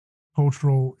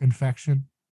 cultural infection,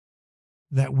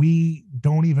 that we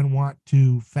don't even want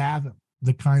to fathom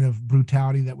the kind of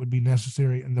brutality that would be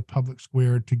necessary in the public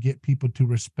square to get people to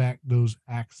respect those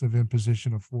acts of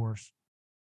imposition of force.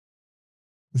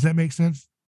 Does that make sense?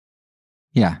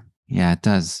 Yeah, it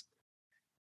does.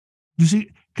 You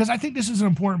see, because I think this is an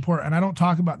important part, and I don't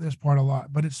talk about this part a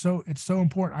lot, but it's so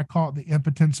important. I call it the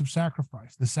impotence of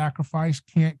sacrifice. The sacrifice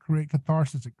can't create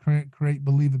catharsis. It can't create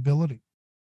believability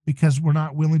because we're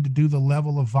not willing to do the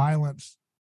level of violence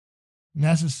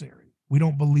necessary. We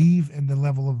don't believe in the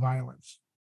level of violence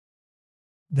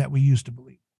that we used to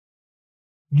believe.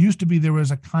 Used to be there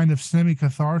was a kind of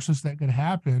semi-catharsis that could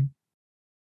happen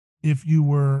if you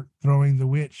were throwing the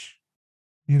witch,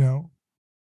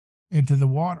 into the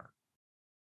water.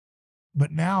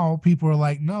 But now people are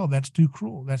like, no, that's too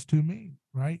cruel. That's too mean,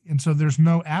 right? And so there's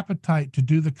no appetite to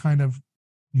do the kind of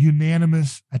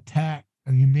unanimous attack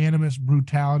and unanimous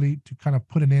brutality to kind of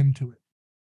put an end to it.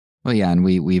 Well, yeah, and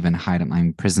we even hide them. I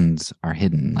mean, prisons are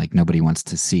hidden. Like nobody wants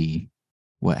to see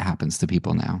what happens to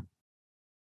people now.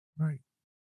 Right.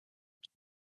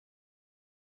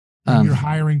 And you're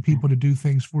hiring people to do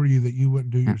things for you that you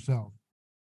wouldn't do yourself.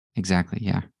 Exactly,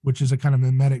 yeah. Which is a kind of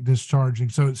mimetic discharging.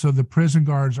 So the prison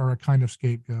guards are a kind of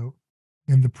scapegoat,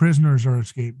 and the prisoners are a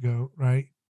scapegoat, right?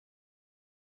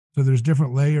 So there's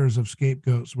different layers of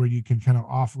scapegoats where you can kind of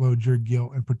offload your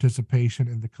guilt and participation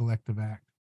in the collective act.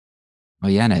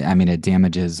 Well, yeah, and it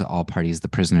damages all parties: the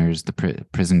prisoners, the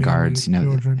prison guards,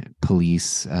 children,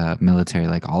 police, military,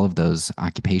 like all of those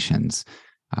occupations.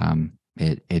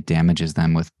 It damages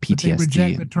them with PTSD. But they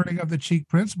reject the turning of the cheek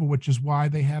principle, which is why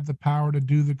they have the power to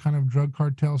do the kind of drug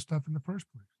cartel stuff in the first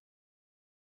place.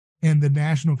 And the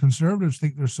national conservatives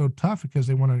think they're so tough because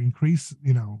they want to increase,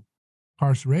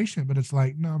 incarceration. But it's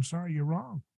like, no, I'm sorry, you're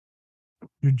wrong.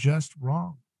 You're just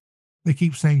wrong. They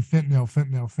keep saying fentanyl.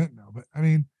 But I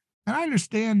mean, and I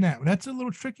understand that. That's a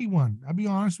little tricky one. I'll be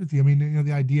honest with you. I mean,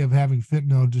 the idea of having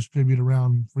fentanyl distributed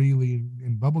around freely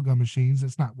in bubblegum machines,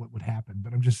 that's not what would happen.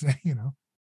 But I'm just saying,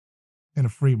 in a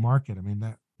free market, I mean,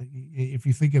 that if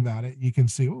you think about it, you can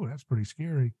see, oh, that's pretty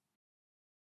scary.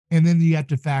 And then you have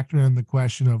to factor in the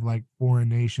question of like foreign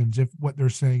nations. If what they're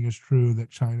saying is true, that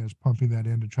China is pumping that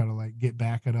in to try to like get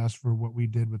back at us for what we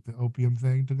did with the opium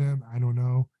thing to them, I don't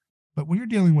know. But when you're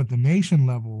dealing with the nation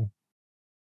level,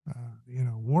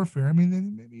 warfare, I mean,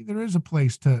 then maybe there is a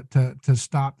place to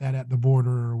stop that at the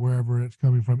border or wherever it's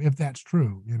coming from, if that's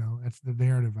true. That's the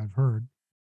narrative I've heard.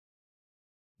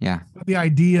 Yeah. But the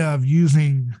idea of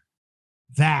using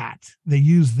they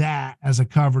use that as a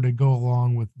cover to go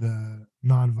along with the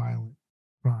nonviolent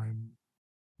crime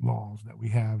laws that we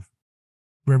have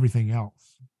for everything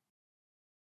else.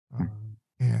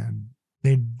 And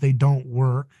they don't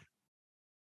work.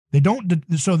 They don't.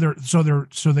 So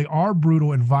they are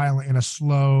brutal and violent in a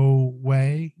slow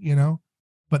way,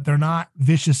 but they're not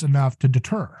vicious enough to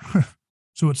deter.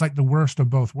 So it's like the worst of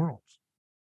both worlds.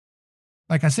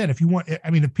 Like I said, if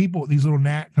people, these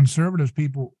little conservative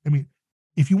people,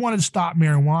 if you wanted to stop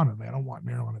marijuana, I don't want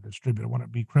marijuana distributed. I want it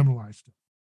to be criminalized.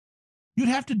 You'd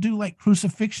have to do like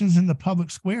crucifixions in the public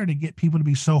square to get people to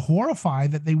be so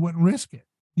horrified that they wouldn't risk it.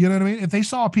 You know what I mean? If they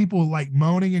saw people like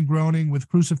moaning and groaning with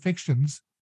crucifixions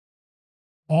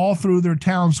all through their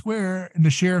town square, and the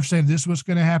sheriff said, this is what's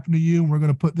going to happen to you, and we're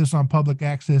going to put this on public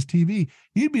access TV,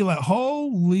 you'd be like,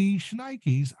 holy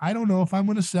shnikes, I don't know if I'm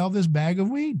going to sell this bag of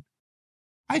weed.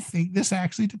 I think this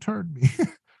actually deterred me.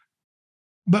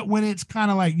 But when it's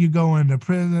kind of like you go into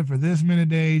prison for this many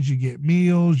days, you get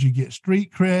meals, you get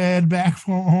street cred back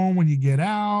from home when you get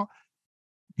out,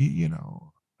 you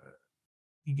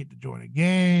get to join a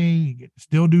gang, you get to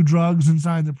still do drugs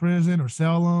inside the prison or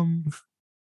sell them.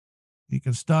 You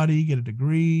can study, get a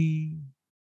degree.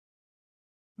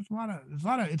 There's a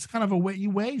lot of, it's kind of a way you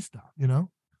weigh stuff,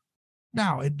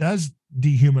 Now, it does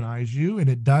dehumanize you, and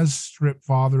it does strip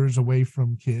fathers away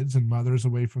from kids and mothers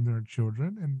away from their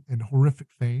children, and horrific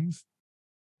things.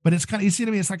 But it's kind of, you see what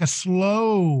I mean? It's like a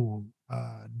slow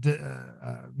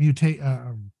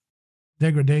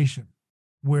degradation,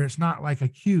 where it's not like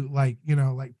acute, like,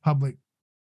 like public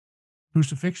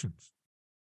crucifixions,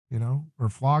 or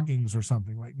floggings or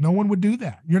something. Like, no one would do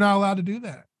that. You're not allowed to do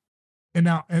that. And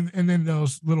now, and then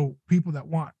those little people that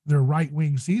want their right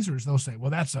wing Caesars, they'll say, well,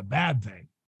 that's a bad thing.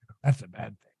 That's a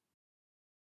bad thing.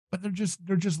 But they're just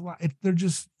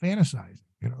fantasizing,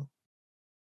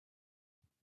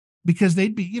 because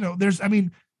they'd be,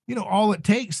 all it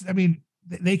takes,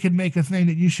 they could make a thing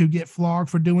that you should get flogged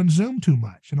for doing Zoom too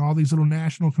much. And all these little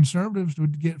national conservatives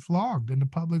would get flogged in the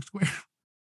public square.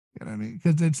 You know what I mean?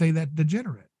 Because they'd say that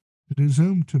degenerate to do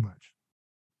Zoom too much.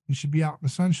 You should be out in the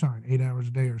sunshine 8 hours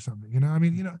a day or something.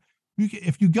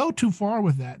 If you go too far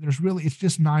with that, it's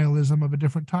just nihilism of a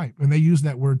different type. And they use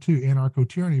that word too,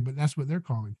 anarcho-tyranny, but that's what they're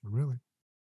calling for, really,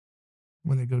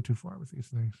 when they go too far with these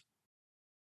things.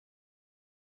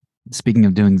 Speaking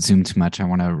of doing Zoom too much, I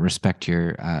want to respect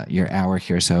your hour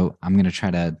here, so I'm going to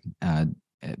try to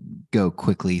go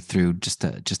quickly through just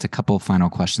a couple of final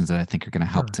questions that I think are going to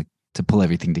help to pull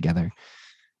everything together.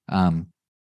 One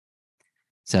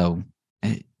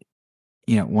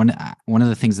of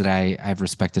the things that I've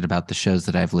respected about the shows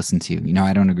that I've listened to,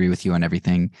 I don't agree with you on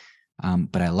everything,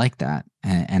 but I like that,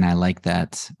 and I like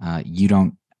that you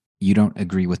don't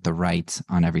agree with the right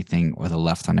on everything or the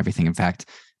left on everything. In fact,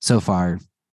 so far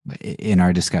in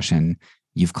our discussion,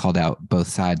 you've called out both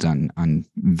sides on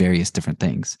various different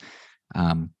things.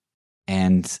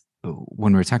 And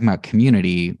when we're talking about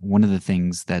community, one of the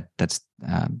things that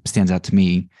stands out to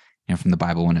me, from the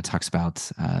Bible, when it talks about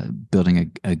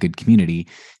building a good community,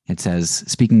 it says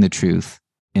speaking the truth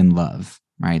in love,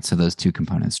 right? So those two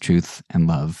components, truth and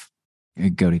love,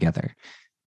 go together.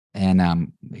 And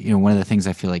one of the things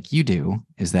I feel like you do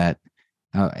is that,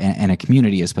 and a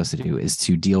community is supposed to do, is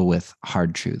to deal with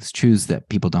hard truths that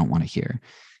people don't want to hear.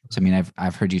 So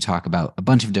I've heard you talk about a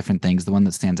bunch of different things. The one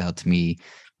that stands out to me,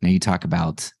 you talk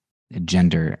about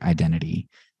gender identity,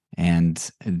 and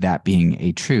that being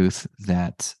a truth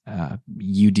that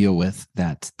you deal with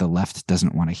that the left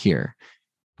doesn't want to hear.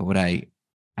 But what I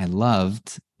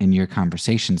loved in your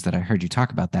conversations that I heard you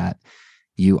talk about, that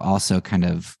you also kind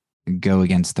of go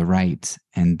against the right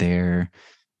and their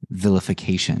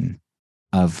vilification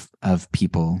of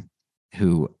people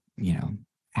who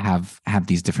have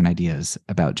these different ideas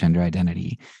about gender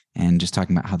identity, and just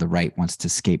talking about how the right wants to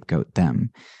scapegoat them.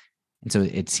 And so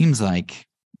it seems like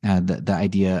the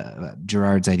idea,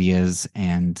 Girard's ideas,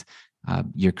 and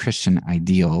your Christian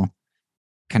ideal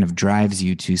kind of drives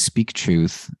you to speak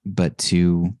truth, but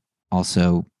to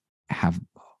also have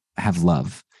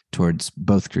love towards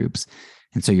both groups.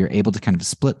 And so you're able to kind of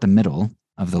split the middle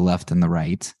of the left and the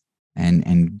right,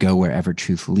 and go wherever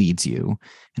truth leads you.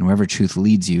 And wherever truth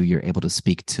leads you, you're able to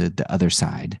speak to the other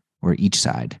side, or each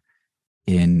side,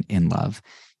 in love.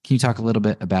 Can you talk a little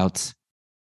bit about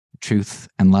truth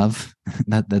and love?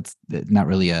 That's not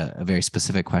really a very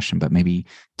specific question, but maybe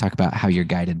talk about how you're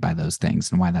guided by those things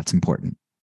and why that's important.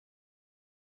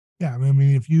 Yeah,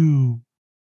 if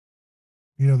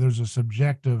there's a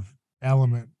subjective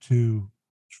element to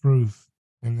truth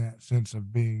in that sense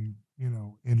of being,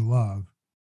 in love.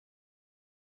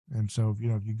 And so,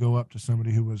 if you go up to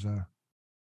somebody who was a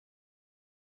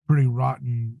pretty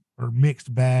rotten or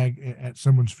mixed bag at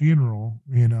someone's funeral,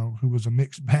 who was a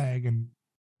mixed bag and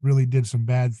really did some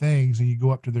bad things, and you go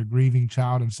up to their grieving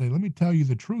child and say, let me tell you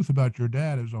the truth about your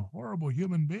dad is a horrible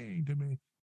human being to me,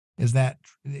 is that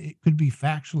it could be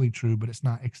factually true, but it's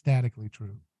not ecstatically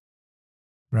true.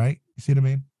 Right? You see what I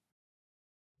mean?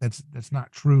 That's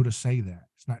not true to say that.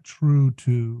 It's not true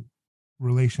to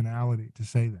relationality to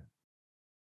say that.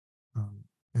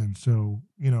 And so,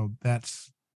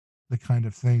 that's the kind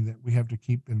of thing that we have to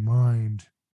keep in mind,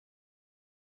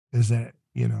 is that,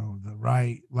 the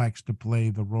right likes to play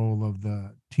the role of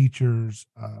the teacher's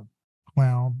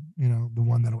clown, the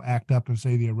one that'll act up and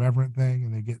say the irreverent thing,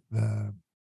 and they get the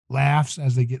laughs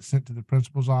as they get sent to the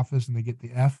principal's office, and they get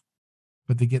the F,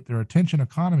 but they get their attention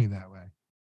economy that way.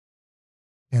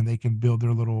 And they can build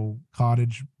their little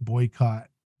cottage boycott,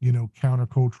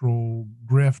 countercultural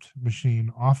grift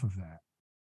machine off of that,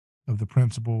 of the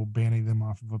principal banning them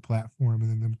off of a platform,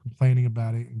 and then them complaining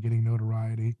about it and getting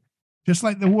notoriety. Just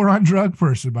like the war on drug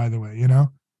person, by the way,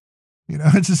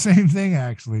 it's the same thing,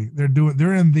 actually.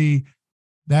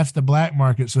 That's the black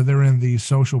market. So they're in the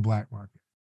social black market.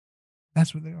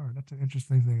 That's what they are. That's an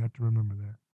interesting thing. I have to remember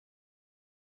that.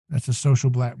 That's a social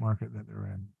black market that they're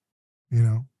in,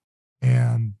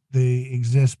 and they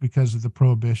exist because of the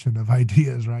prohibition of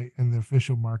ideas, right? And the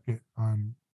official market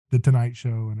on the Tonight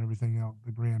Show and everything else,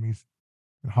 the Grammys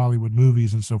and Hollywood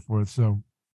movies and so forth. So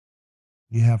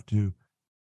you have to,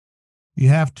 you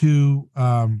have to,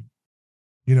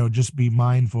 just be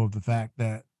mindful of the fact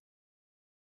that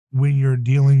when you're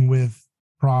dealing with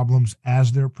problems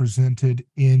as they're presented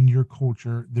in your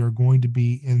culture, they're going to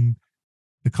be in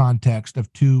the context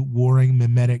of two warring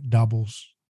mimetic doubles.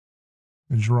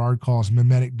 And Girard calls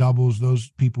mimetic doubles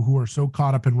those people who are so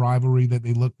caught up in rivalry that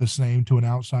they look the same to an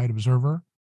outside observer,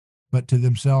 but to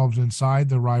themselves inside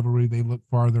the rivalry, they look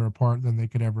farther apart than they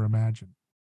could ever imagine.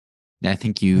 I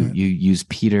think you use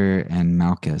Peter and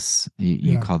Malchus.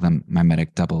 You call them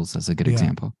mimetic doubles as a good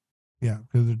example. Yeah,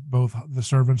 because they're both the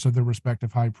servants of their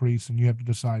respective high priests, and you have to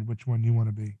decide which one you want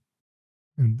to be.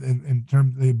 And in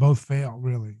terms, they both fail,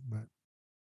 really, but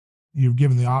you're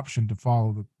given the option to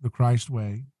follow the Christ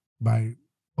way by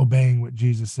obeying what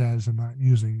Jesus says and not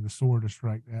using the sword to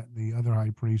strike at the other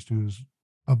high priest who is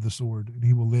of the sword, and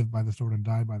he will live by the sword and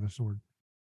die by the sword.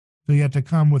 So you have to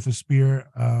come with a spirit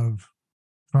of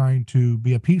trying to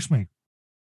be a peacemaker.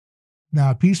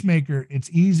 Now, a peacemaker, it's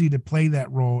easy to play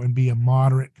that role and be a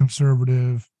moderate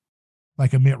conservative,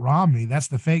 like a Mitt Romney. That's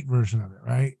the fake version of it,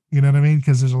 right? You know what I mean?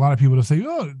 Because there's a lot of people that say,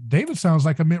 oh, David sounds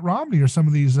like a Mitt Romney, or some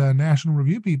of these National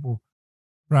Review people,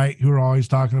 right, who are always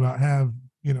talking about have,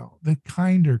 the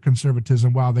kinder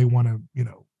conservatism while they want to,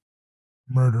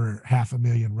 murder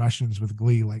 500,000 Russians with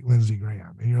glee like Lindsey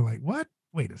Graham. And you're like, what?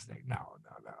 Wait a second.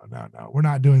 No. We're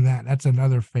not doing that. That's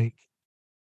another fake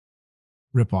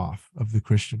ripoff of the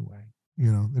Christian way.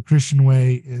 The Christian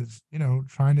way is,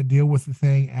 trying to deal with the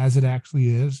thing as it actually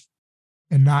is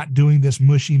and not doing this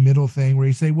mushy middle thing where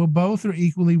you say, well, both are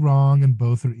equally wrong and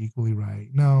both are equally right.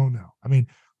 No. I mean,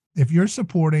 if you're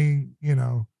supporting,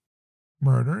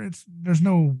 murder, there's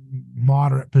no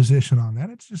moderate position on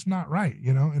that. It's just not right,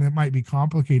 and it might be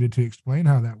complicated to explain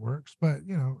how that works, but,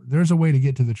 there's a way to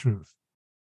get to the truth.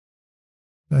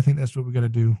 I think that's what we got to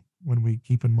do when we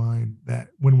keep in mind that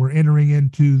when we're entering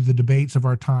into the debates of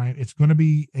our time, it's going to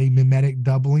be a mimetic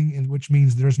doubling, and which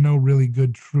means there's no really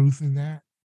good truth in that.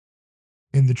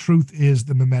 And the truth is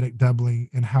the mimetic doubling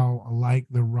and how alike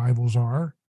the rivals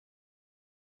are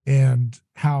and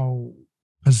how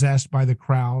possessed by the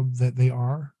crowd that they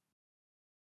are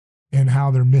and how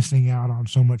they're missing out on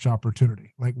so much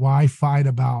opportunity. Like, why fight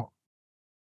about,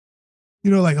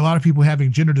 like a lot of people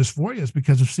having gender dysphoria is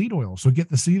because of seed oil. So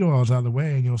get the seed oils out of the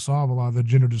way and you'll solve a lot of the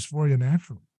gender dysphoria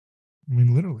naturally. I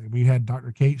mean, literally, we had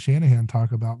Dr. Kate Shanahan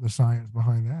talk about the science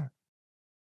behind that.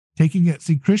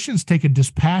 Christians take a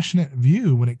dispassionate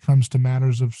view when it comes to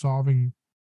matters of solving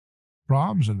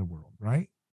problems in the world, right?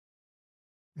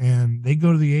 And they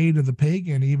go to the aid of the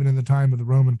pagan, even in the time of the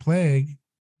Roman plague,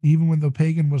 even when the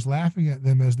pagan was laughing at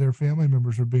them as their family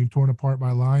members were being torn apart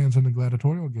by lions in the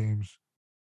gladiatorial games.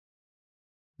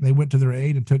 They went to their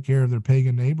aid and took care of their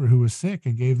pagan neighbor who was sick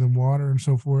and gave them water and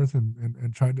so forth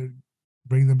and tried to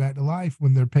bring them back to life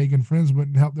when their pagan friends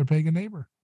wouldn't help their pagan neighbor.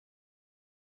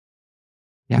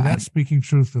 Yeah, so that's speaking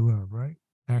truth to love, right?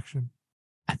 Action.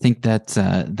 I think that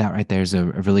right there is a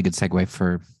really good segue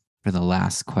for the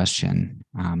last question,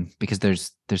 because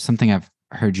there's something I've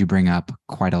heard you bring up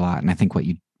quite a lot, and I think what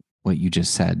you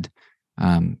just said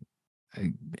kind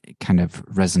of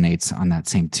resonates on that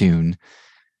same tune.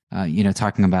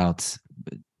 Talking about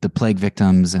the plague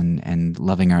victims and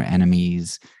loving our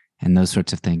enemies and those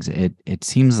sorts of things. It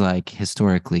seems like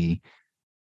historically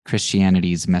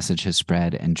Christianity's message has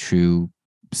spread, and true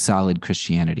solid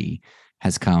Christianity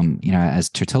has come. As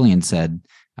Tertullian said,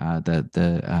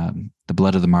 the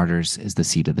blood of the martyrs is the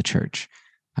seed of the church.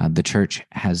 The church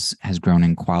has grown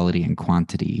in quality and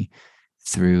quantity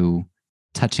through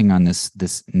touching on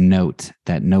this note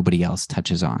that nobody else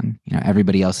touches on.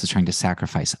 Everybody else is trying to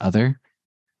sacrifice other,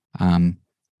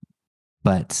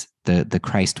 but the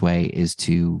Christ way is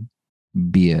to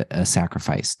be a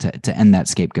sacrifice, to end that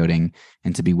scapegoating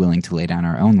and to be willing to lay down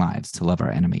our own lives to love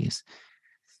our enemies.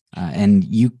 And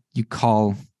you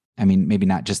call, I mean, maybe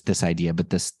not just this idea, but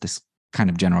this kind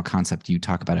of general concept. You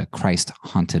talk about a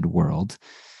Christ-haunted world,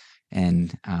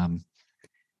 and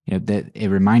that it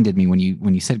reminded me when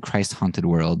you said Christ-haunted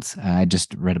worlds. I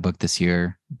just read a book this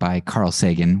year by Carl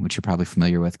Sagan, which you're probably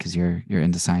familiar with because you're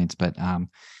into science. But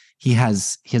he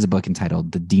has a book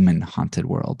entitled "The Demon-Haunted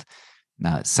World."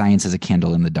 Science is a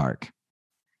candle in the dark.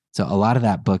 So a lot of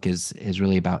that book is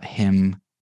really about him.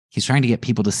 He's trying to get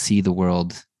people to see the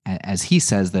world as he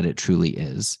says that it truly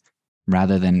is,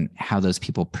 rather than how those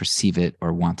people perceive it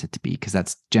or want it to be, because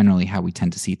that's generally how we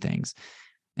tend to see things.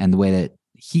 And the way that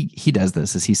he does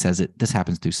this is he says this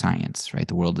happens through science, right?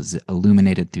 The world is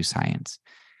illuminated through science.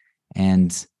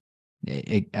 And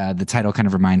the title kind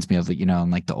of reminds me of,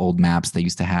 like the old maps they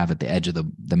used to have at the edge of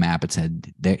the map. It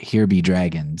said, "Here be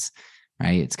dragons,"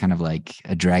 right? It's kind of like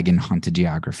a dragon haunted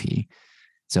geography.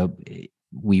 So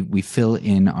we fill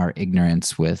in our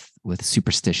ignorance with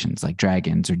superstitions like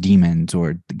dragons or demons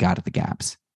or the god of the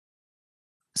gaps.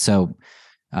 So,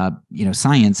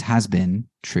 science has been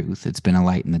truth. It's been a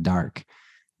light in the dark,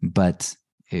 but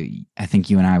I think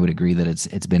you and I would agree that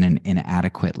it's been an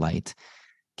inadequate light.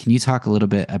 Can you talk a little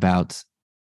bit about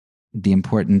the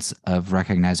importance of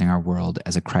recognizing our world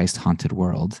as a Christ-haunted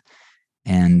world,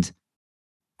 and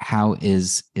how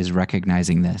is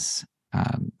recognizing this,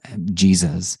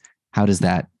 Jesus, how does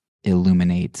that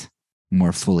illuminate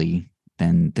more fully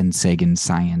than Sagan's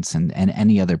science and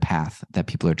any other path that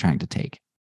people are trying to take?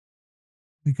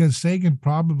 Because Sagan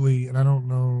probably, and I don't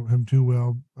know him too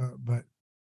well, but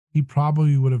he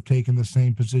probably would have taken the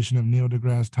same position of Neil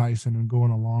deGrasse Tyson and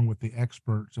going along with the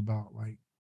experts about like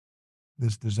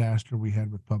this disaster we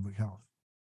had with public health.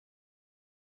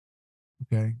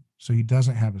 Okay. So he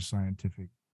doesn't have a scientific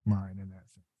mind in that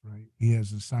sense, right? He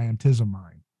has a scientism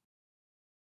mind.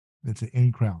 It's an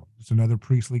in crowd. It's another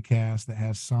priestly caste that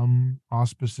has some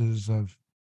auspices of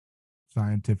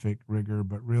scientific rigor,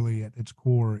 but really at its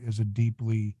core is a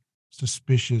deeply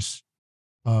suspicious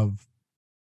of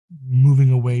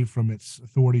moving away from its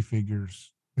authority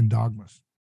figures and dogmas.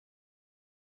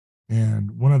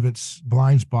 And one of its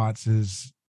blind spots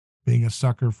is being a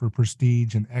sucker for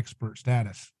prestige and expert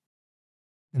status.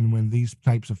 And when these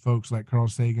types of folks like Carl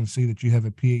Sagan see that you have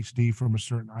a PhD from a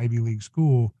certain Ivy League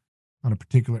school on a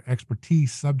particular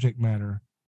expertise subject matter,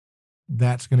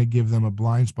 that's going to give them a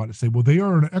blind spot to say, well, they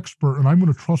are an expert and I'm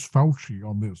going to trust Fauci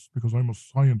on this because I'm a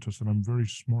scientist and I'm very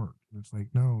smart. And it's like,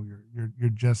 no, you're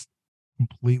just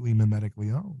completely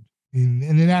mimetically owned. And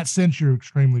in that sense, you're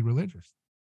extremely religious.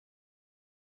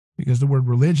 Because the word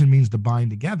religion means to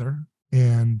bind together,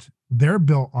 and they're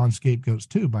built on scapegoats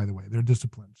too, by the way. They're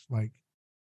disciplines. Like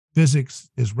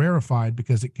physics is rarefied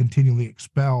because it continually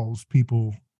expels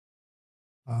people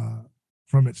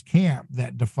from its camp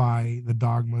that defy the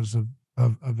dogmas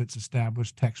of its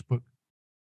established textbook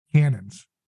canons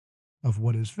of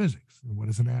what is physics and what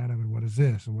is an atom and what is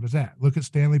this and what is that. Look at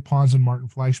Stanley Pons and Martin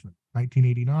Fleischmann,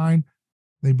 1989.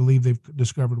 They believe they've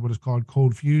discovered what is called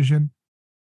cold fusion.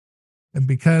 And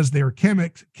because they are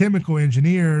chemical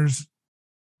engineers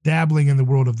dabbling in the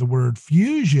world of the word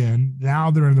fusion, now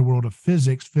they're in the world of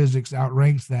physics. Physics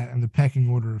outranks that in the pecking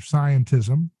order of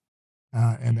scientism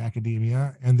and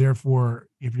academia. And therefore,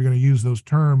 if you're going to use those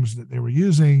terms that they were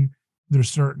using, there's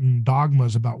certain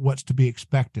dogmas about what's to be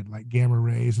expected, like gamma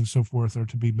rays and so forth are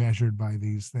to be measured by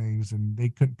these things. And they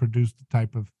couldn't produce the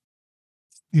type of,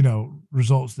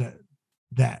 results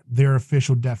that their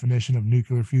official definition of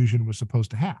nuclear fusion was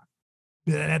supposed to have.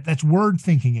 That's word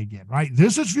thinking again, right?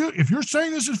 This is if you're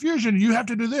saying this is fusion, you have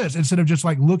to do this instead of just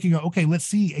like looking at, okay, let's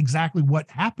see exactly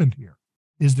what happened here.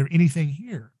 Is there anything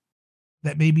here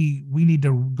that maybe we need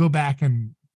to go back to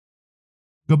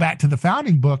the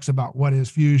founding books about what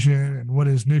is fusion and what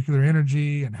is nuclear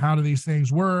energy and how do these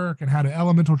things work and how do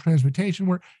elemental transmutation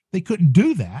work? They couldn't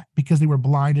do that because they were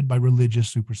blinded by religious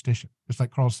superstition, just like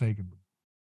Carl Sagan.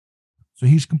 So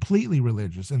he's completely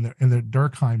religious in the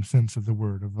Durkheim sense of the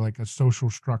word, of like a social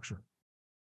structure,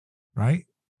 right?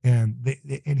 And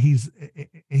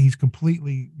he's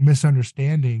completely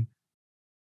misunderstanding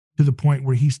to the point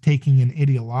where he's taking an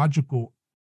ideological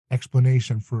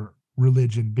explanation for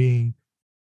religion being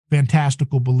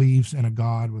fantastical beliefs in a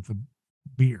god with a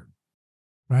beard,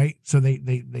 right? So they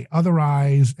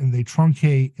otherize and they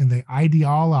truncate and they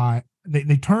idealize.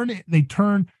 They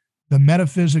turn the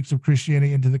metaphysics of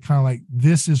Christianity into the kind of like,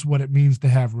 this is what it means to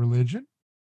have religion.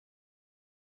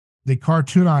 They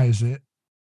cartoonize it,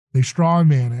 they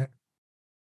strawman it,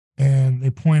 and they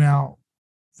point out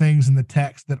things in the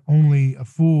text that only a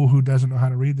fool who doesn't know how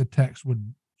to read the text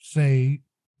would say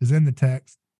is in the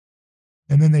text.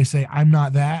 And then they say, I'm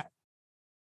not that.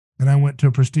 And I went to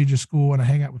a prestigious school and I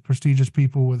hang out with prestigious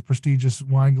people with prestigious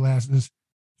wine glasses.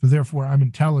 So therefore I'm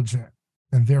intelligent.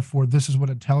 And therefore, this is what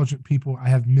intelligent people, I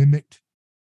have mimicked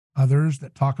others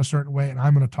that talk a certain way, and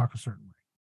I'm going to talk a certain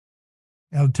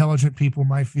way. Intelligent people in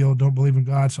my field don't believe in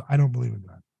God, so I don't believe in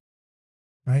God.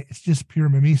 Right? It's just pure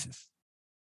mimesis.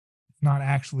 It's not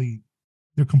actually,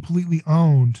 they're completely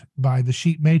owned by the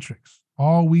sheep matrix.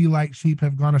 All we like sheep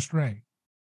have gone astray,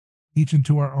 each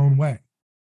into our own way.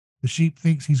 The sheep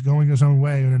thinks he's going his own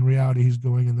way, and in reality, he's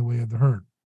going in the way of the herd.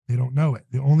 They don't know it.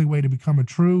 The only way to become a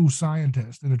true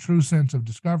scientist in a true sense of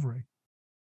discovery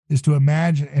is to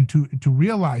imagine and to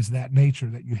realize that nature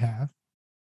that you have,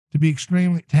 to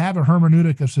have a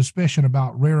hermeneutic of suspicion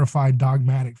about rarefied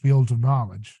dogmatic fields of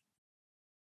knowledge,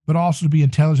 but also to be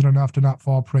intelligent enough to not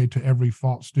fall prey to every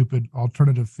false, stupid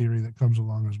alternative theory that comes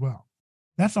along as well.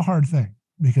 That's a hard thing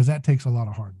because that takes a lot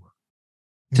of hard work.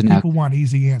 And people want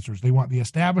easy answers. They want the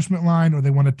establishment line, or they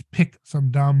want to pick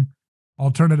some dumb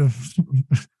alternative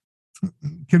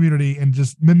community and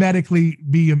just mimetically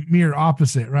be a mere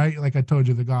opposite, right? Like I told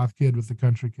you, the goth kid with the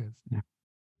country kids. Yeah.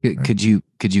 Right? Could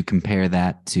you compare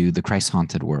that to the Christ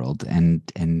haunted world,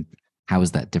 and how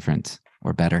is that different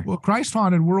or better? Well, Christ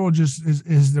haunted world just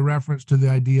is the reference to the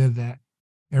idea that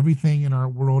everything in our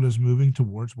world is moving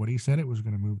towards what he said it was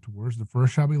going to move towards. The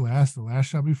first shall be last, the last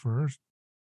shall be first.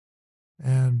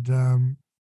 And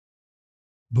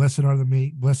blessed are the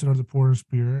meek, blessed are the poor in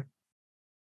spirit.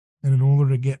 And in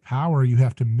order to get power, you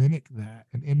have to mimic that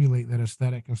and emulate that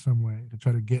aesthetic in some way to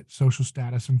try to get social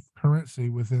status and currency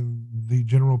within the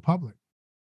general public.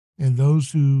 And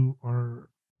those who are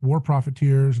war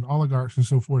profiteers and oligarchs and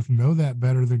so forth know that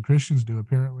better than Christians do,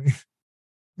 apparently.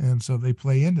 And so they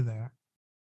play into that.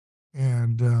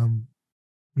 And,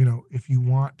 if you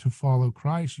want to follow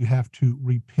Christ, you have to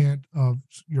repent of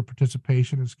your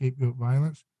participation in scapegoat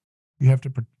violence. You have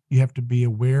to be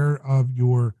aware of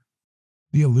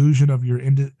the illusion of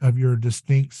your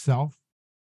distinct self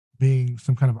being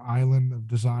some kind of island of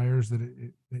desires that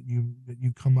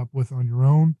you come up with on your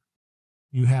own.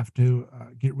 You have to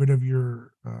get rid of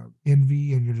your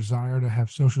envy and your desire to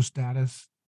have social status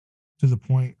to the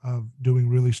point of doing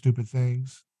really stupid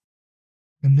things.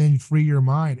 And then free your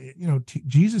mind.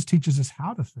 Jesus teaches us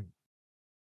how to think.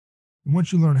 And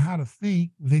once you learn how to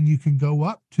think, then you can go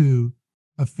up to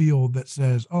a field that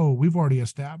says, oh, we've already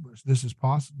established this is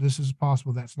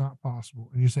possible, that's not possible.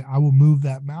 And you say, I will move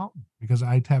that mountain because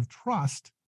I have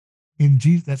trust in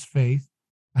Jesus. That's faith.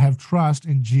 I have trust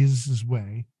in Jesus's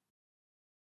way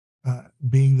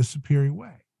being the superior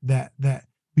way.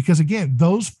 Because again,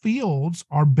 those fields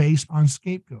are based on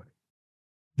scapegoating.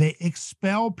 They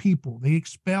expel people. They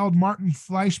expelled Martin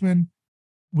Fleischmann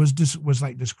was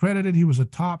discredited. He was a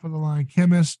top of the line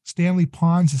chemist. Stanley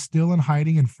Pons is still in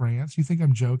hiding in France. You think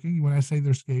I'm joking when I say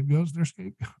they're scapegoats? They're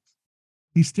scapegoats.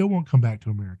 He still won't come back to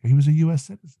America. He was a U.S.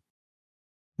 citizen.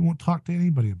 He won't talk to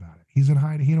anybody about it. He's in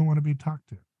hiding. He don't want to be talked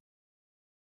to.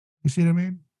 You see what I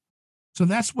mean? So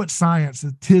that's what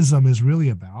scientism is really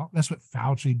about. That's what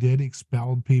Fauci did. He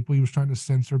expelled people. He was trying to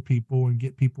censor people and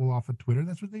get people off of Twitter.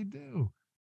 That's what they do.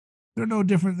 They're no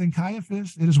different than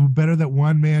Caiaphas. It is better that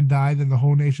one man die than the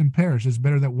whole nation perish. It's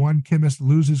better that one chemist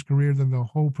lose his career than the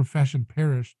whole profession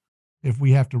perish if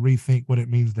we have to rethink what it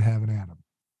means to have an atom.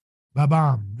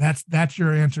 Ba-bam. That's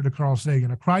your answer to Carl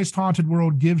Sagan. A Christ-haunted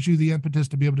world gives you the impetus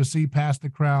to be able to see past the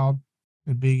crowd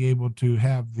and being able to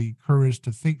have the courage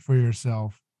to think for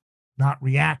yourself, not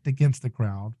react against the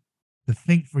crowd, to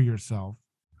think for yourself,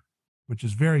 which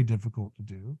is very difficult to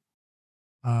do.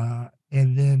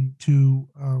 And then to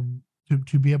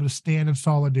be able to stand in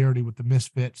solidarity with the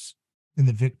misfits and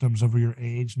the victims of your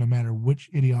age, no matter which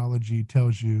ideology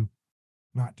tells you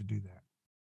not to do that.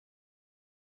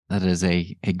 That is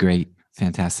a great,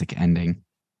 fantastic ending.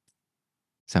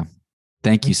 So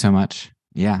thank you so much.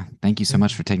 Yeah. Thank you so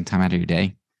much for taking time out of your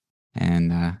day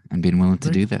and being willing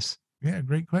to do this. Yeah.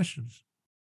 Great questions.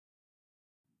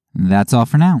 That's all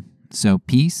for now. So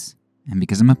peace. And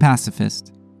because I'm a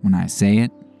pacifist, when I say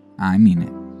it, I mean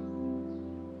it.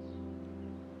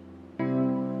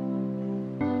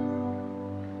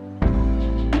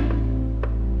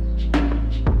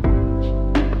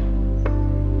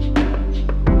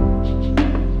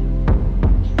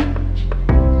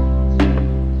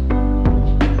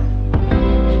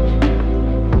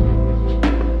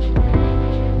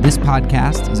 This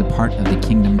podcast is a part of the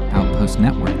Kingdom Outpost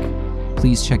Network.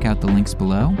 Please check out the links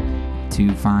below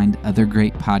to find other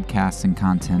great podcasts and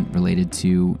content related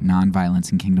to nonviolence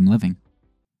and kingdom living.